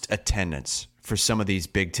announced attendance for some of these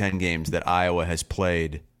Big Ten games that Iowa has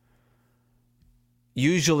played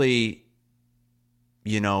usually,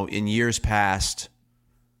 in years past,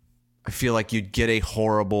 I feel like you'd get a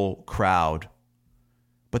horrible crowd,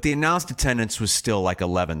 but the announced attendance was still like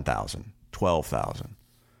 11,000, 12,000.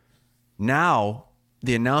 Now,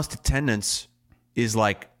 the announced attendance is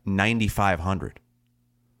like 9,500.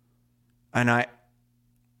 And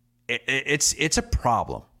it's a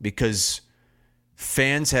problem because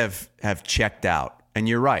fans have checked out. And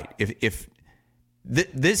you're right. If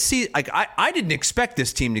this season, like I didn't expect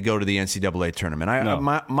this team to go to the NCAA tournament.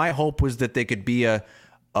 My hope was that they could be a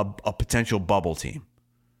potential bubble team.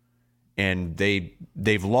 And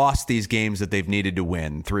they've lost these games that they've needed to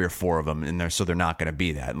win, 3 or 4 of them, and so they're not going to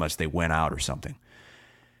be that unless they win out or something.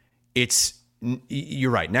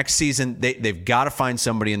 You're right. Next season, they've got to find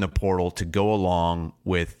somebody in the portal to go along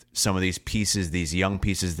with some of these pieces, these young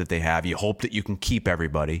pieces that they have. You hope that you can keep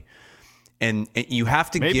everybody. And you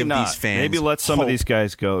have to give these fans Maybe let some hope. of these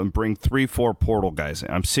guys go and bring 3-4 portal guys in.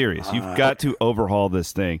 I'm serious. You've got to overhaul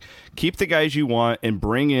this thing. Keep the guys you want and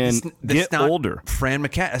bring in. Get older. Fran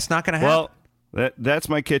McCann. That's not going to happen. Well, that's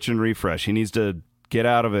my kitchen refresh. He needs to get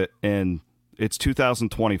out of it, and it's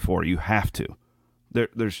 2024. You have to.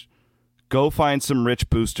 There's go find some rich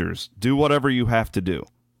boosters. Do whatever you have to do.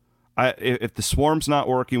 If the swarm's not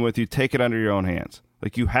working with you, take it under your own hands.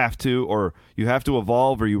 Like you have to, or you have to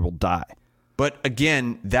evolve, or you will die. But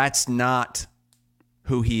again, that's not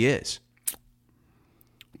who he is.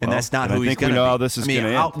 And that's not who he's going to be. I think we know how this is going to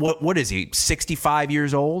end. What is he, 65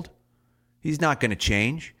 years old? He's not going to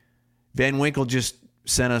change. Van Winkle just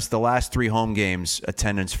sent us the last 3 home games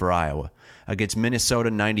attendance for Iowa. Against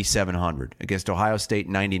Minnesota, 9,700. Against Ohio State,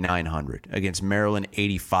 9,900. Against Maryland,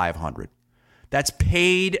 8,500. That's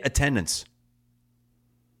paid attendance.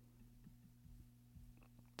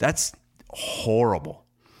 That's horrible.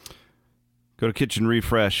 Go to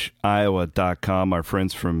kitchenrefreshiowa.com. Our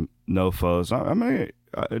friends from NoFos.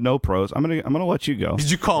 No Pros. I'm gonna let you go.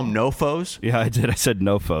 Did you call them NoFos? Yeah, I did. I said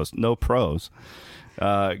NoFos. No Pros.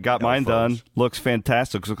 Got mine done. Looks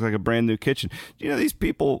fantastic. Looks like a brand new kitchen. You know, these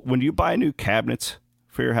people, when you buy new cabinets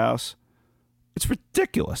for your house, it's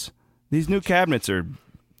ridiculous. These new cabinets are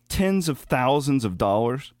tens of thousands of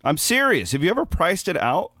dollars. I'm serious. Have you ever priced it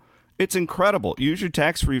out? It's incredible. Use your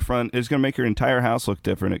tax refund. It's going to make your entire house look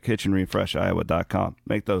different at kitchenrefreshiowa.com.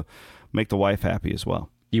 Make the wife happy as well.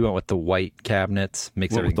 You went with the white cabinets.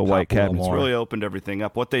 Makes everything with the white cabinets. Really opened everything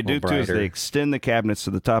up. What they do too is they extend the cabinets to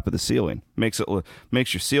the top of the ceiling. Makes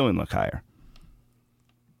your ceiling look higher.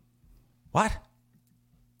 What?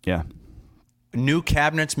 Yeah. New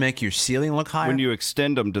cabinets make your ceiling look higher? When you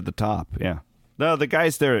extend them to the top, yeah. No, the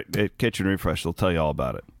guys there at Kitchen Refresh will tell you all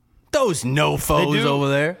about it. Those NoFos over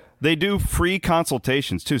there. They do free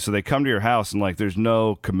consultations, too. So they come to your house and, there's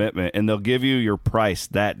no commitment. And they'll give you your price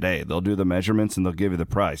that day. They'll do the measurements and they'll give you the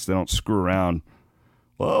price. They don't screw around.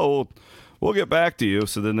 Well, we'll get back to you.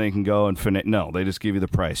 So then they can go and No, they just give you the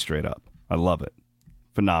price straight up. I love it.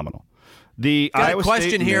 Phenomenal. Got a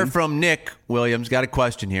question here from Nick Williams. Got a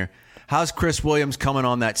question here. How's Chris Williams coming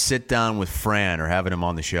on that sit down with Fran or having him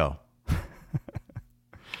on the show?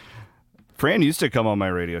 Fran used to come on my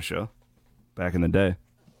radio show back in the day.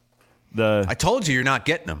 I told you you're not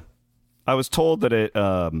getting them. I was told that it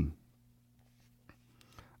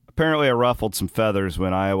apparently I ruffled some feathers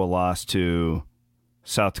when Iowa lost to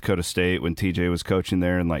South Dakota State when TJ was coaching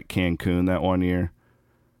there in Cancun that one year.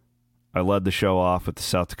 I led the show off with the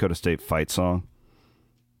South Dakota State fight song.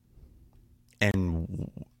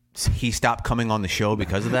 And he stopped coming on the show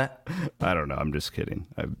because of that? I don't know. I'm just kidding.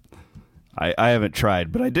 I haven't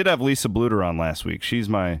tried, but I did have Lisa Bluter on last week. She's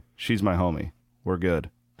my homie. We're good.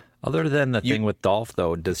 Other than the thing with Dolph,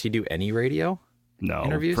 though, does he do any radio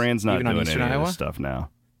interviews? Fran's not Even doing any Iowa? of this stuff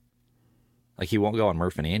now. He won't go on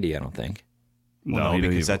Murph and Andy, I don't think. Well, no,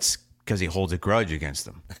 because he holds a grudge against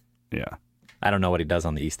them. Yeah. I don't know what he does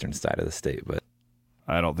on the eastern side of the state, but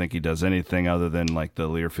I don't think he does anything other than the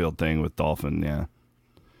Learfield thing with Dolphin, yeah.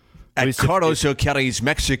 At Carlos O'Kelly's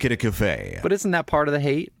Mexican Cafe. But isn't that part of the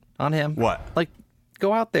hate on him? What?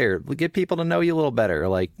 Go out there, get people to know you a little better,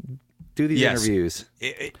 do these interviews.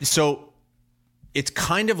 So it's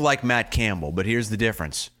kind of like Matt Campbell, but here's the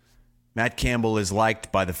difference. Matt Campbell is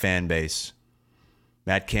liked by the fan base.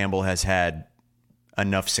 Matt Campbell has had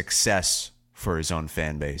enough success for his own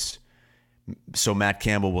fan base. So Matt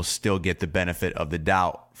Campbell will still get the benefit of the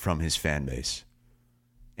doubt from his fan base.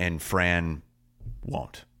 And Fran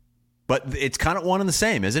won't. But it's kind of one and the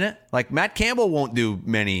same, isn't it? Matt Campbell won't do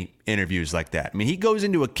many interviews like that. I mean, he goes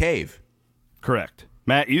into a cave. Correct.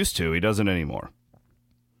 Matt used to. He doesn't anymore.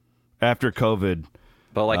 After COVID.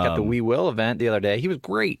 But at the We Will event the other day, he was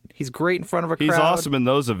great. He's great in front of a crowd. He's awesome in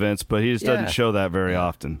those events, but he just doesn't show that very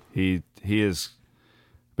often. He is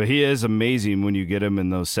But he is amazing when you get him in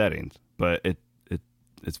those settings. But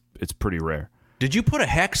it's pretty rare. Did you put a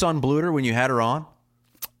hex on Bluter when you had her on?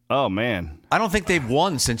 Oh, man. I don't think they've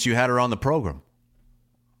won since you had her on the program.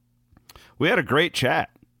 We had a great chat.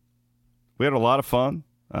 We had a lot of fun.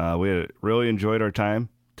 We really enjoyed our time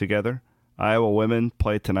together. Iowa women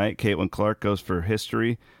play tonight. Caitlin Clark goes for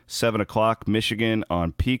history. 7 o'clock, Michigan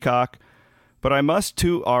on Peacock. But I must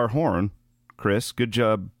toot our horn, Chris. Good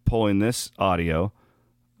job pulling this audio.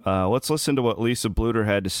 Let's listen to what Lisa Bluter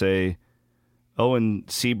had to say. Owen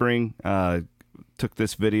Sebring took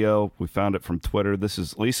this video. We found it from Twitter. This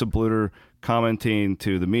is Lisa Bluter commenting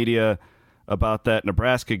to the media about that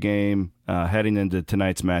Nebraska game heading into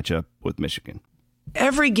tonight's matchup with Michigan.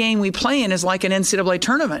 Every game we play in is like an NCAA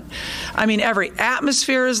tournament. I mean, every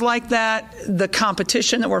atmosphere is like that, the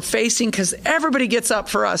competition that we're facing, because everybody gets up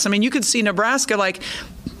for us. I mean, you could see Nebraska, like,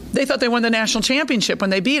 they thought they won the national championship when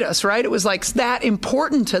they beat us, right? It was like that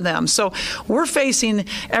important to them. So we're facing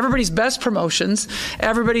everybody's best promotions,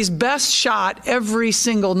 everybody's best shot every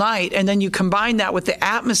single night. And then you combine that with the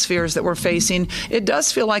atmospheres that we're facing. It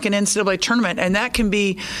does feel like an NCAA tournament. And that can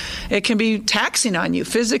be taxing on you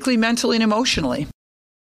physically, mentally, and emotionally.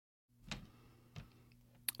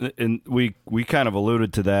 And we kind of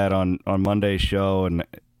alluded to that on Monday's show. And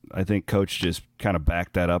I think Coach just kind of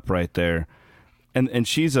backed that up right there. And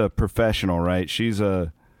she's a professional, right? She's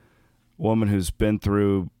a woman who's been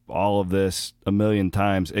through all of this a million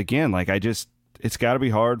times. Again, like it's got to be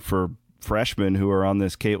hard for freshmen who are on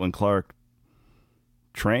this Caitlin Clark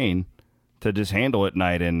train to just handle it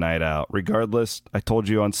night in, night out. Regardless, I told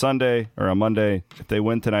you on Monday, if they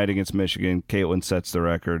win tonight against Michigan, Caitlin sets the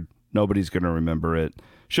record. Nobody's going to remember it.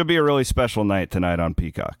 Should be a really special night tonight on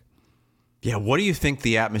Peacock. Yeah, what do you think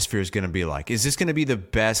the atmosphere is going to be like? Is this going to be the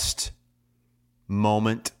best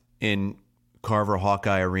moment in Carver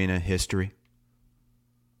Hawkeye Arena history?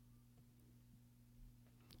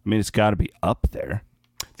 I mean, it's got to be up there.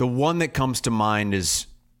 The one that comes to mind is,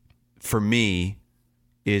 for me,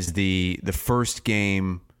 is the first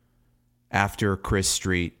game after Chris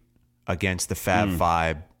Street against the Fab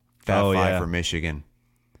Five for Michigan.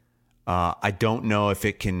 I don't know if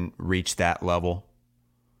it can reach that level,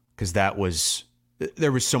 because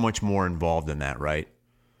there was so much more involved in that, right?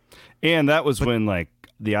 And that was when, like,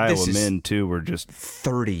 the Iowa men, too, were just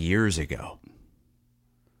 30 years ago.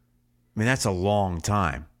 I mean, that's a long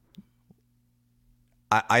time.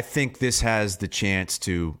 I think this has the chance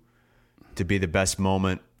to be the best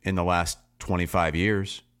moment in the last 25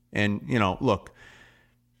 years. And, look,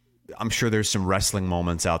 I'm sure there's some wrestling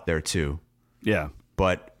moments out there, too. Yeah.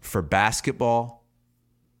 But for basketball,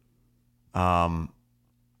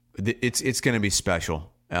 it's going to be special.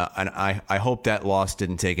 And I hope that loss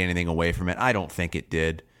didn't take anything away from it. I don't think it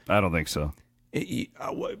did. I don't think so.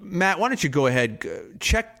 Matt, why don't you go ahead,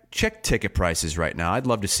 check ticket prices right now. I'd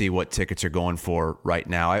love to see what tickets are going for right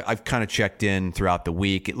now. I've kind of checked in throughout the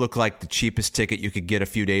week. It looked like the cheapest ticket you could get a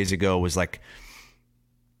few days ago was like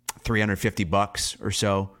 $350 or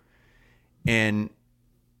so. And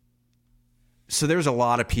so there's a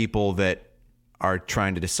lot of people that are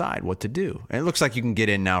trying to decide what to do. And it looks like you can get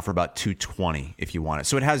in now for about $220 if you want it.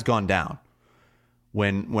 So it has gone down.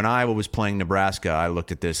 When Iowa was playing Nebraska, I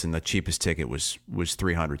looked at this and the cheapest ticket was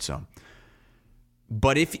 $300 some.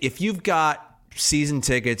 But if you've got season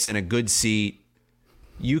tickets and a good seat,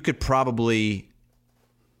 you could probably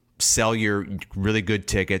sell your really good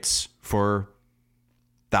tickets for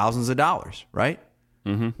thousands of dollars, right?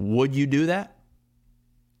 Mm-hmm. Would you do that?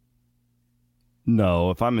 No,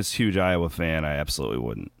 if I'm a huge Iowa fan, I absolutely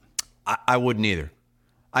wouldn't. I wouldn't either.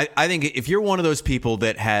 I think if you're one of those people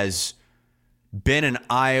that has been an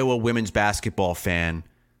Iowa women's basketball fan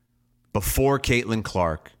before Caitlin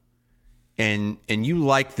Clark, and you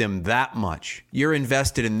like them that much, you're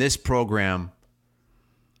invested in this program,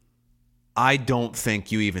 I don't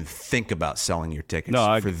think you even think about selling your tickets. No,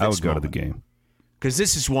 I would go to the game. Because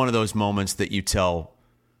this is one of those moments that you tell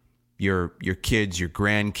your kids, your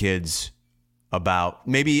grandkids about.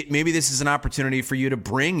 Maybe this is an opportunity for you to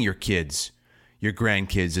bring your kids, your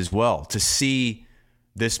grandkids as well, to see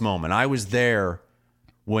this moment. I was there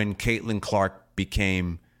when Caitlin Clark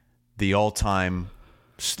became the all-time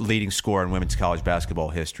leading scorer in women's college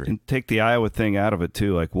basketball history. And take the Iowa thing out of it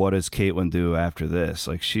too. Like, what does Caitlin do after this?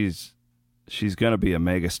 Like, she's going to be a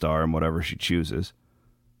megastar in whatever she chooses.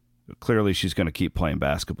 Clearly, she's going to keep playing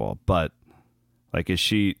basketball. But, like, is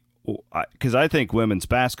she... Because I think women's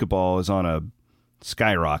basketball is on a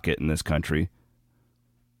skyrocket in this country.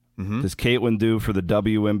 Mm-hmm. Does Caitlin do for the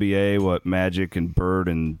WNBA what Magic and Bird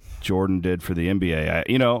and Jordan did for the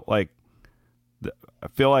NBA? I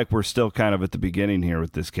feel like we're still kind of at the beginning here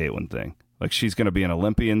with this Caitlin thing. Like she's going to be an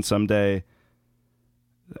Olympian someday.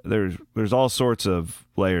 There's all sorts of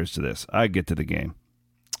layers to this. I get to the game.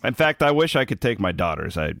 In fact, I wish I could take my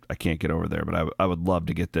daughters. I can't get over there, but I would love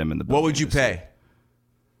to get them in the building. What would you pay?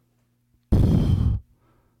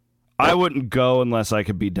 I wouldn't go unless I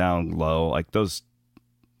could be down low. Like those,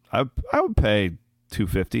 I would pay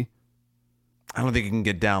 $250. I don't think you can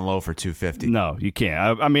get down low for $250. No, you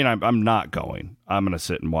can't. I mean, I'm not going. I'm going to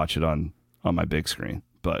sit and watch it on my big screen.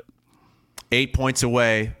 But 8 points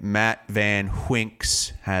away, Matt Van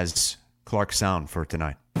Winks has Clark Sound for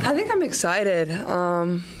tonight. I think I'm excited. It's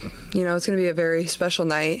going to be a very special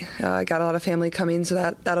night. I got a lot of family coming,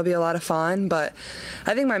 so that'll be a lot of fun. But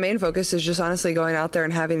I think my main focus is just honestly going out there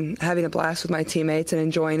and having a blast with my teammates and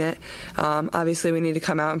enjoying it. Obviously, we need to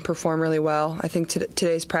come out and perform really well. I think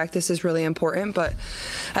today's practice is really important. But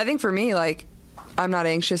I think for me, I'm not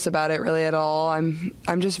anxious about it really at all. I'm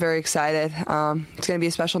just very excited. It's going to be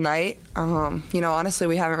a special night. Honestly,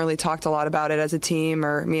 we haven't really talked a lot about it as a team,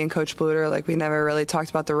 or me and Coach Bluter. We never really talked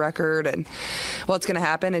about the record and what's going to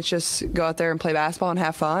happen. It's just go out there and play basketball and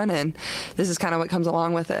have fun, and this is kind of what comes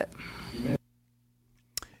along with it.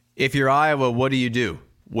 If you're Iowa, what do you do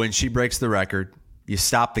when she breaks the record? You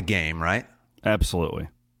stop the game, right? Absolutely.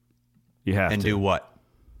 You have to. And do what?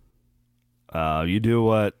 You do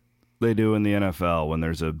what they do in the NFL when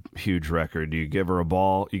there's a huge record. You give her a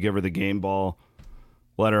ball, you give her the game ball,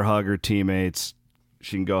 let her hug her teammates.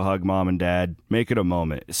 She can go hug mom and dad. Make it a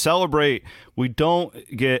moment. Celebrate. We don't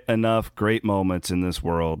get enough great moments in this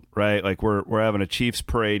world, right? Like we're having a Chiefs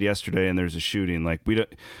parade yesterday and there's a shooting. We don't,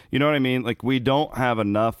 you know what I mean? We don't have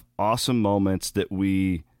enough awesome moments that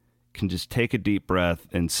we can just take a deep breath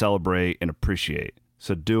and celebrate and appreciate.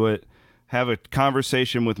 So do it. Have a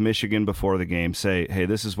conversation with Michigan before the game. Say, hey,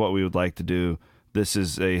 this is what we would like to do. This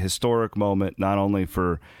is a historic moment, not only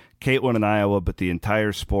for Caitlin and Iowa, but the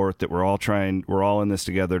entire sport that we're all in this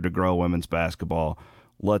together to grow women's basketball.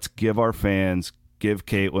 Let's give our fans, give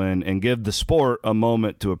Caitlin, and give the sport a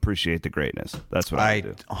moment to appreciate the greatness. That's what I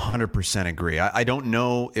do. 100% agree. I don't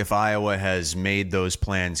know if Iowa has made those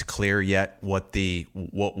plans clear yet, what the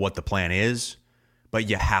plan is, but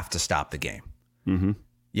you have to stop the game. Mm-hmm.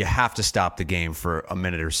 You have to stop the game for a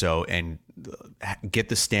minute or so and get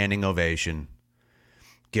the standing ovation,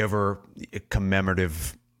 give her a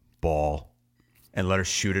commemorative ball, and let her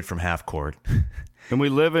shoot it from half court. And we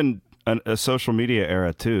live in a social media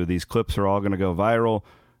era, too. These clips are all going to go viral,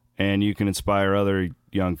 and you can inspire other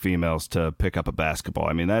young females to pick up a basketball.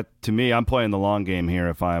 I mean, that to me, I'm playing the long game here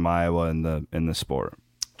if I'm Iowa in the sport.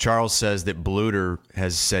 Charles says that Bluter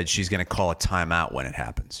has said she's going to call a timeout when it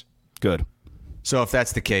happens. Good. So if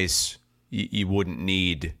that's the case, you wouldn't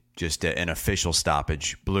need just an official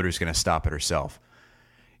stoppage. Bluter's going to stop it herself.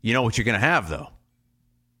 You know what you're going to have, though?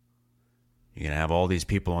 You're going to have all these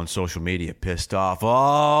people on social media pissed off.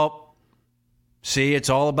 Oh, see, it's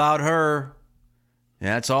all about her.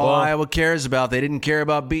 That's all Iowa cares about. They didn't care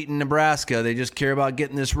about beating Nebraska. They just care about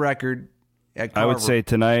getting this record at Carver. I would say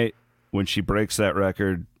tonight, when she breaks that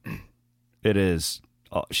record, it is.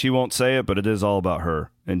 She won't say it, but it is all about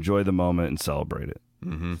her. Enjoy the moment and celebrate it.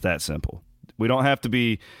 Mm-hmm. It's that simple. We don't have to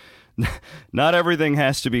be. Not everything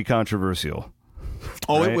has to be controversial.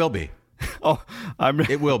 Oh, right? It will be.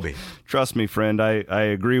 It will be. Trust me, friend. I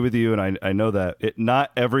agree with you, and I know that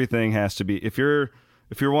not everything has to be. If you're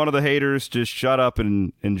one of the haters, just shut up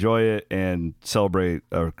and enjoy it and celebrate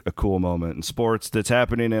a cool moment in sports that's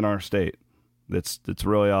happening in our state. That's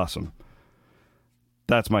really awesome.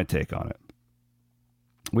 That's my take on it.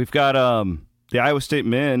 We've got the Iowa State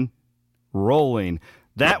men rolling.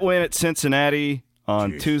 That win at Cincinnati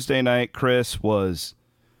on Tuesday night, Chris, was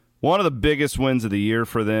one of the biggest wins of the year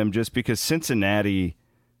for them, just because Cincinnati,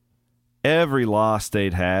 every loss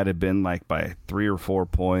they'd had been by 3 or 4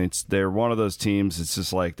 points. They're one of those teams, it's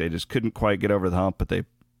just they just couldn't quite get over the hump, but they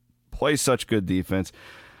play such good defense.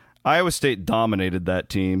 Iowa State dominated that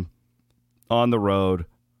team on the road.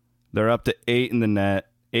 They're up to 8 in the net,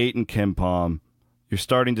 8 in KenPom. You're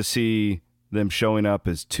starting to see them showing up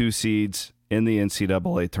as 2 seeds in the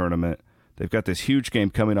NCAA tournament. They've got this huge game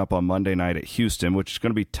coming up on Monday night at Houston, which is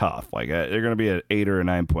going to be tough. They're going to be an 8 or a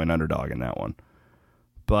 9 point underdog in that one.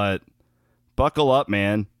 But buckle up,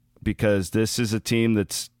 man, because this is a team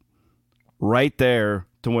that's right there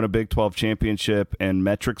to win a Big 12 championship. And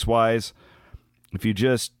metrics-wise, if you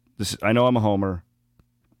I know I'm a homer,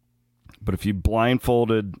 but if you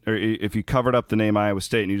blindfolded or if you covered up the name Iowa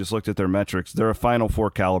State and you just looked at their metrics, they're a Final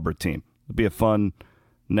Four caliber team. It'll be a fun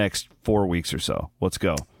next 4 weeks or so. Let's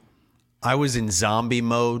go. I was in zombie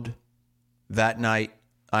mode that night.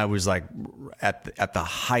 I was at the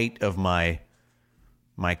height of my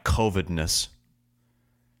COVIDness.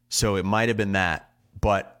 So it might have been that.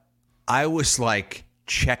 But I was like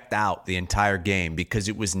checked out the entire game because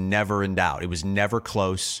it was never in doubt. It was never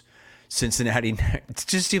close. Cincinnati, it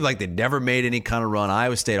just seemed like they never made any kind of run.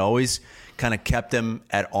 Iowa State always kind of kept them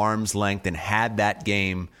at arm's length and had that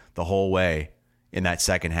game the whole way in that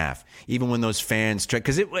second half. Even when those fans tried,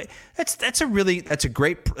 because that's a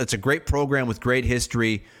great program with great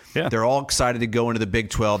history. Yeah. They're all excited to go into the Big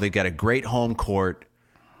 12. They've got a great home court.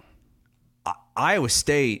 Iowa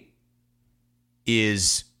State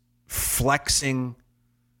is flexing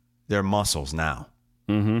their muscles now.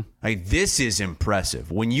 Mm-hmm. Like, this is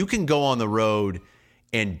impressive. When you can go on the road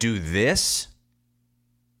and do this,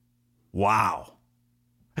 wow.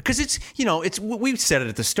 Because it's we said it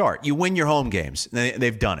at the start. You win your home games.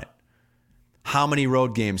 They've done it. How many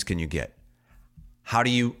road games can you get? How do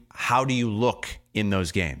you look in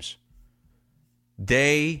those games?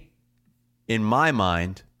 They, in my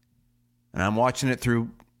mind, and I'm watching it through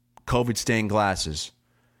COVID-stained glasses,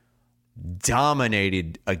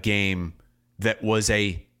 dominated a game that was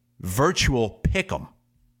a virtual pick'em.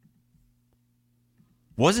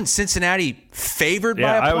 Wasn't Cincinnati favored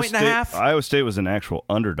by a point and a half? Iowa State was an actual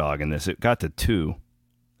underdog in this. It got to 2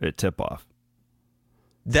 at tip-off.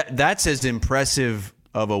 That's as impressive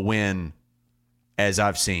of a win as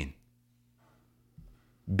I've seen.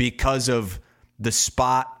 Because of the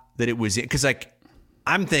spot that it was in. Because,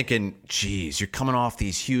 I'm thinking, geez, you're coming off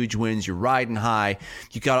these huge wins. You're riding high.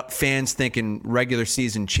 You got fans thinking regular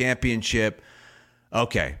season championship.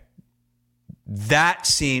 Okay. That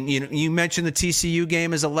seemed, you mentioned the TCU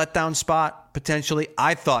game as a letdown spot, potentially.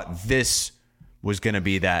 I thought this was going to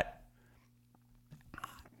be that,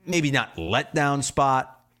 maybe not letdown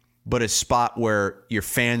spot, but a spot where your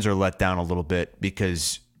fans are let down a little bit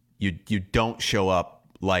because you don't show up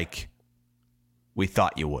like we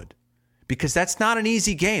thought you would. Because that's not an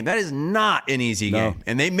easy game. That is not an easy game.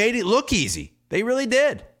 And they made it look easy. They really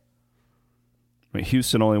did. I mean,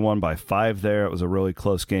 Houston only won by 5 there. It was a really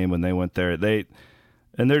close game when they went there.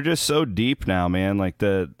 They're just so deep now, man. Like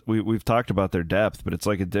we've talked about their depth, but it's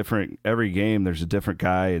like every game there's a different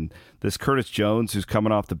guy. And this Curtis Jones, who's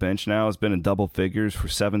coming off the bench now, has been in double figures for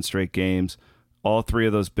 7 straight games. All 3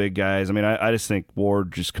 of those big guys. I mean, I just think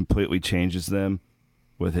Ward just completely changes them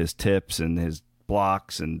with his tips and his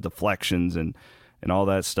blocks and deflections and all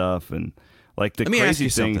that stuff. And like the Let me crazy ask you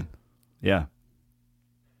thing. something. Yeah.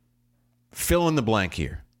 Fill in the blank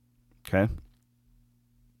here. Okay.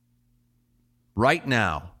 Right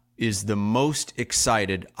now is the most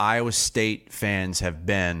excited Iowa State fans have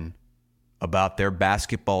been about their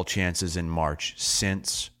basketball chances in March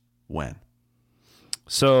since when?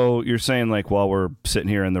 So you're saying, like, while we're sitting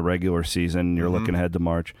here in the regular season, you're looking ahead to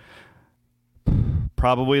March.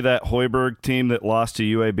 Probably that Hoiberg team that lost to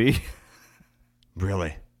UAB.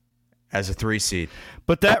 Really? As a 3 seed.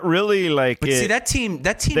 But that really, see, that team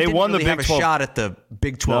they didn't won really the have Big a 12. shot at the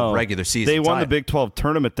Big 12 regular season. They won the title. Big 12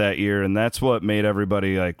 tournament that year, and that's what made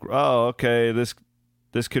everybody like, oh, okay, this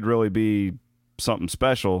could really be something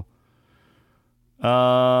special.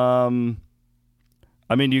 I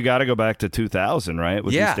mean, you got to go back to 2000, right?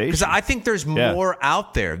 With Yeah, because I think there's more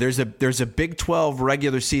out there. There's a Big 12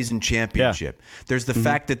 regular season championship. Yeah. There's the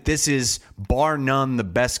fact that this is, bar none, the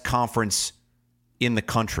best conference in the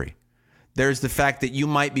country. There's the fact that you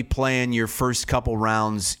might be playing your first couple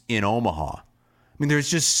rounds in Omaha. I mean, there's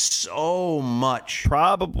just so much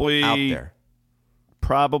probably out there.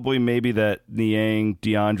 Probably maybe that Niang,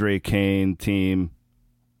 DeAndre Kane team.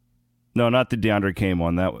 No, not the DeAndre Kane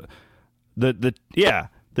one. That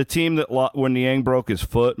the team that when Niang broke his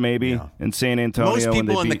foot, maybe in San Antonio. Most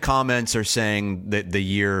people in the comments are saying that the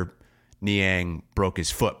year Niang broke his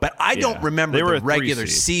foot, but I don't remember the regular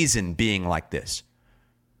season being like this.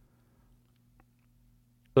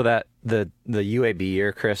 So that the UAB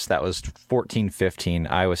year, Chris, that was 14-15.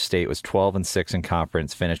 Iowa State was 12-6 in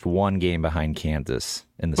conference, finished 1 game behind Kansas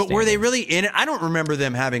in the standings. Were they really in it? I don't remember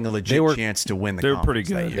them having a legit chance to win the conference.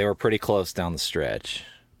 They were pretty good. They were pretty close down the stretch.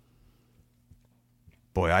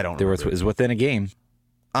 Boy, I don't know. It was within a game.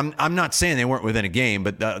 I'm not saying they weren't within a game,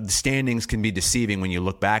 but the standings can be deceiving when you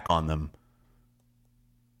look back on them.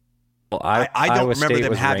 Well, I don't remember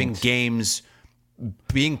them having ranked. Games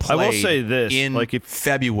being played I will say this, in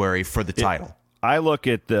February for the title. I look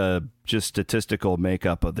at the just statistical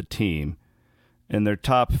makeup of the team, and they're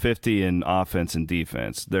top 50 in offense and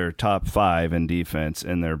defense. They're top 5 in defense,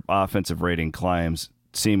 and their offensive rating climbs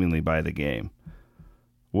seemingly by the game,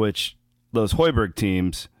 which those Hoiberg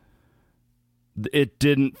teams, it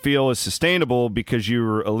didn't feel as sustainable because you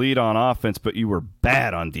were elite on offense, but you were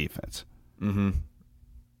bad on defense. Mm-hmm.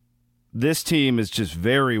 This team is just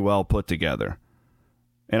very well put together.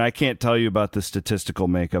 And I can't tell you about the statistical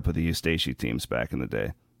makeup of the Eustachy teams back in the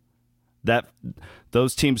day.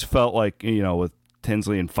 Those teams felt like, with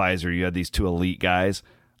Tinsley and Pfizer, you had these two elite guys.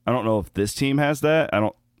 I don't know if this team has that. I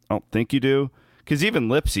don't think you do. Because even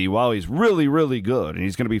Lipsy, while he's really, really good, and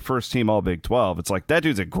he's going to be first team all Big 12, it's like that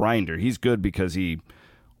dude's a grinder. He's good because he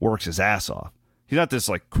works his ass off. He's not this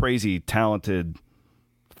like crazy talented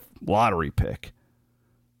lottery pick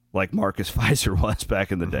like Marcus Pfizer was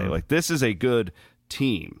back in the day. Like, this is a good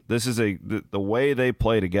team. This is the way they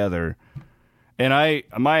play together. And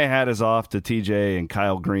my hat is off to TJ and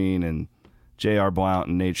Kyle Green and J.R. Blount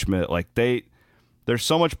and Nate Schmidt. Like, they're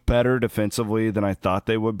so much better defensively than I thought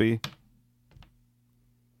they would be.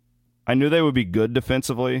 I knew they would be good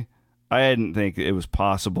defensively. I didn't think it was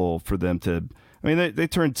possible for them to. I mean, they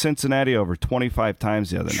turned Cincinnati over 25 times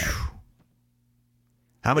the other night.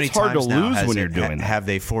 How many it's hard times to now lose when you're doing that. Have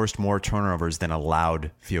they forced more turnovers than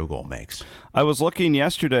allowed field goal makes? I was looking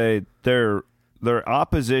yesterday. Their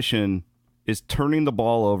opposition is turning the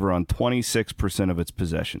ball over on 26% of its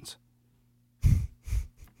possessions.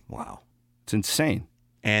 Wow. It's insane.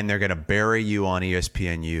 And they're going to bury you on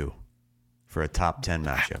ESPNU for a top 10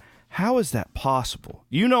 matchup. How is that possible?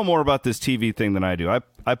 You know more about this TV thing than I do.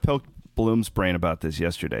 I poked Bloom's brain about this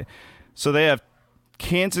yesterday. So they have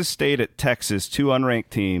Kansas State at Texas, two unranked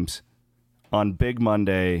teams, on Big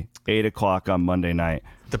Monday, 8 o'clock on Monday night.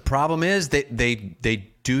 The problem is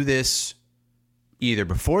they do this either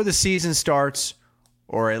before the season starts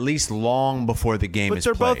or at least long before the game is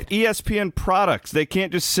played. But they're both ESPN products. They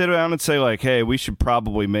can't just sit around and say, like, hey, we should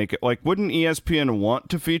probably make it. Like, wouldn't ESPN want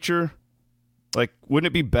to feature? Like, wouldn't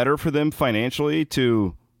it be better for them financially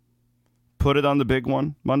to put it on the big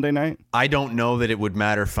one Monday night? I don't know that it would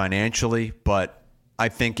matter financially, but I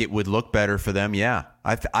think it would look better for them, yeah.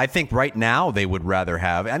 I think right now they would rather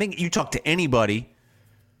have. I think you talk to anybody,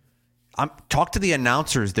 talk to the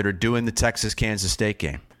announcers that are doing the Texas-Kansas State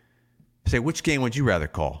game. Say, which game would you rather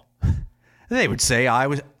call? And they would say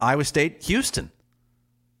Iowa State, Houston,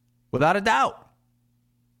 without a doubt.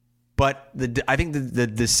 But I think the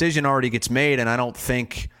decision already gets made, and I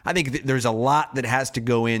think there's a lot that has to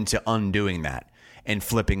go into undoing that and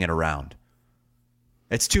flipping it around.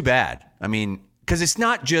 It's too bad. I mean, because it's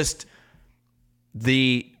not just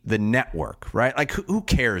the network, right? Like, who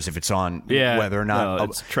cares if it's on whether or not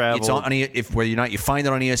it's travel. It's on if whether or not you find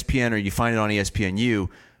it on ESPN or you find it on ESPNU,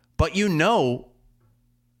 but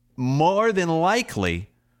more than likely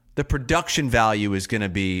the production value is going to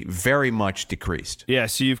be very much decreased. Yeah,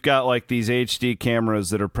 so you've got like these HD cameras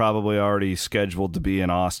that are probably already scheduled to be in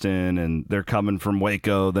Austin, and they're coming from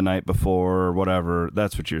Waco the night before or whatever.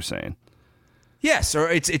 That's what you're saying. Yes, or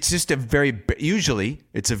it's just usually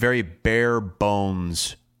it's a very bare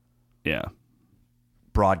bones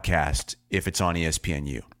broadcast if it's on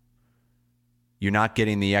ESPNU. You're not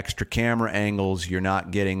getting the extra camera angles. You're not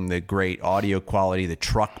getting the great audio quality. The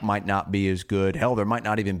truck might not be as good. Hell, there might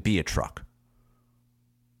not even be a truck.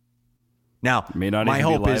 Now, may not my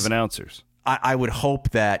even hope be live is, announcers. I would hope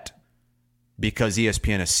that because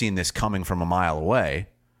ESPN has seen this coming from a mile away,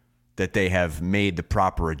 that they have made the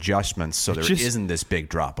proper adjustments so there isn't this big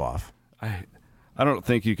drop off. I don't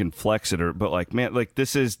think you can flex it, but like, man, like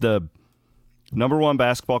this is the number one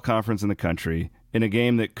basketball conference in the country in a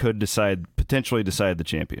game that could potentially decide the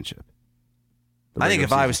championship. I think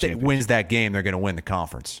if Iowa State wins that game, they're going to win the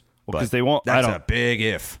conference. Because they won't. That's a big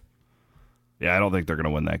if. Yeah, I don't think they're going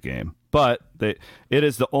to win that game. But it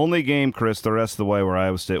is the only game, Chris, the rest of the way where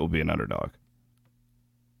Iowa State will be an underdog.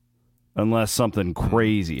 Unless something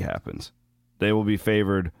crazy happens. They will be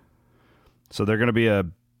favored. So they're going to be a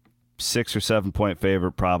 6 or 7 point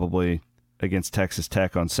favorite probably against Texas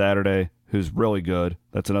Tech on Saturday, who's really good.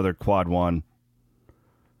 That's another quad one.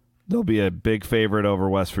 They'll be a big favorite over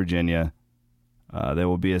West Virginia. They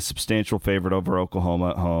will be a substantial favorite over Oklahoma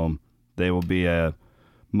at home. They will be a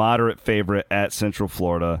moderate favorite at Central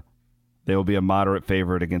Florida. They will be a moderate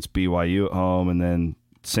favorite against BYU at home, and then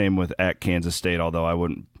same with at Kansas State, although I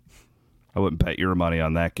wouldn't bet your money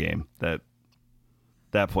on that game. That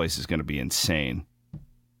place is going to be insane.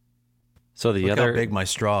 So Look how big my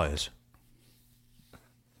straw is.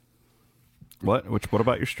 What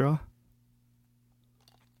about your straw?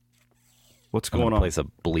 What's going on? Place a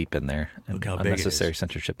bleep in there. Look how big it is. Unnecessary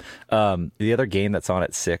censorship. The other game that's on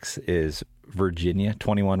at 6 is Virginia,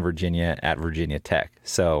 21 Virginia at Virginia Tech.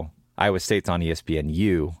 So Iowa State's on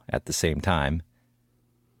ESPNU at the same time.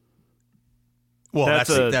 Well,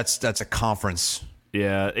 that's a conference.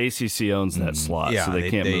 Yeah, ACC owns that slot, so they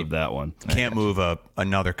can't move that one. Can't move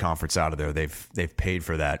another conference out of there. They've paid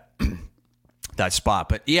for that that spot.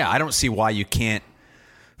 But yeah, I don't see why you can't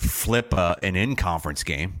flip an in-conference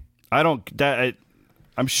game.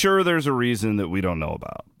 I'm I'm sure there's a reason that we don't know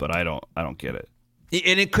about, but I don't get it.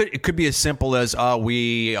 And it could be as simple as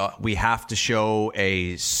we have to show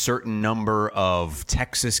a certain number of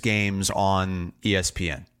Texas games on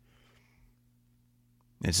ESPN.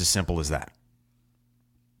 It's as simple as that.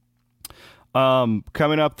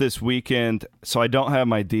 Coming up this weekend, so I don't have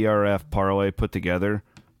my DRF parlay put together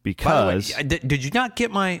because... By the way, did you not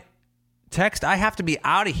get my text? I have to be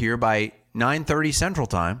out of here by 9:30 Central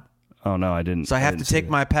Time. Oh, no, I didn't. So I have to take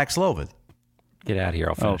my Paxlovid. Get out of here.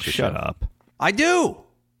 I'll finish your shut show. up. I do.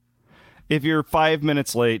 If you're 5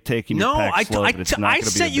 minutes late taking your Paxlovid, it's not going to be I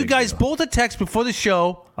sent you guys both a text before the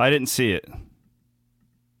show. I didn't see it.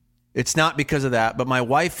 It's not because of that, but my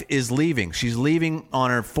wife is leaving. She's leaving on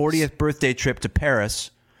her 40th birthday trip to Paris,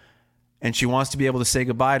 and she wants to be able to say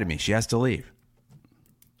goodbye to me. She has to leave.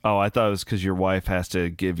 Oh, I thought it was because your wife has to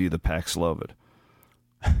give you the Paxlovid.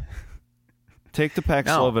 Take the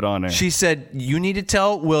Paxlovid on there. She said, you need to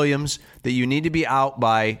tell Williams that you need to be out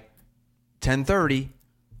by 10:30.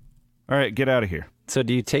 All right, get out of here. So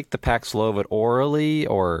do you take the Paxlovid orally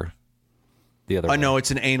or the other way? No,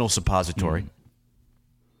 it's an anal suppository.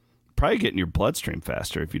 Probably getting your bloodstream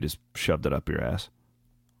faster if you just shoved it up your ass.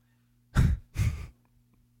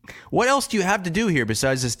 What else do you have to do here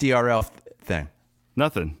besides this DRL thing?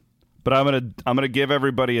 Nothing. But I'm gonna give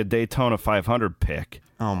everybody a Daytona 500 pick.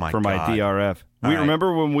 Oh my for my God. DRF.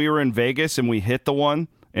 Remember when we were in Vegas and we hit the one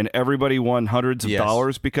and everybody won hundreds of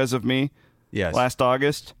dollars because of me? Yes. Last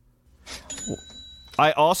August.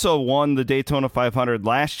 I also won the Daytona 500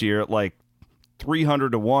 last year at like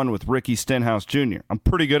 300-1 with Ricky Stenhouse Jr. I'm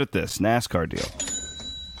pretty good at this NASCAR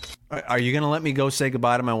deal. Are you going to let me go say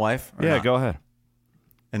goodbye to my wife? Yeah, not? Go ahead.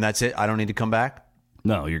 And that's it? I don't need to come back?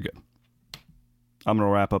 No, you're good. I'm going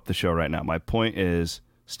to wrap up the show right now. My point is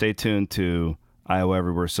stay tuned to Iowa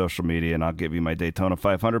Everywhere social media, and I'll give you my Daytona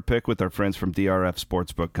 500 pick with our friends from DRF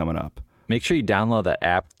Sportsbook coming up. Make sure you download that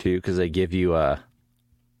app, too, because they give you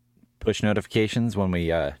push notifications when we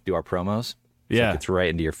do our promos. Yeah. It's right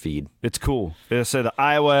into your feed. It's cool. It'll say the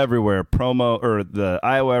Iowa Everywhere promo or the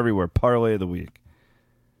Iowa Everywhere parlay of the week.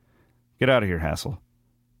 Get out of here, Hassel.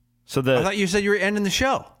 So I thought you said you were ending the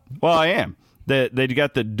show. Well, I am. They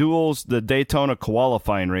got the duels, the Daytona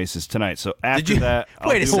qualifying races tonight. So after that,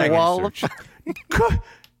 wait a second. Research.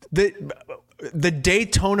 The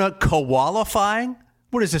Daytona qualifying?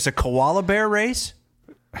 What is this, a koala bear race?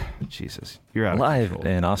 Jesus, you're out live of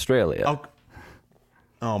control. in Australia.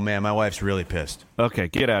 Oh man, my wife's really pissed. Okay,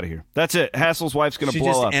 get out of here. That's it. Hassel's wife's going to blow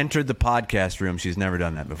up. She up. just entered the podcast room. She's never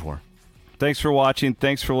done that before. Thanks for watching.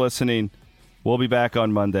 Thanks for listening. We'll be back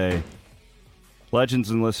on Monday.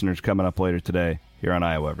 Legends and listeners coming up later today here on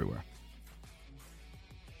Iowa Everywhere.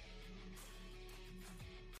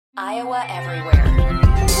 Iowa Everywhere.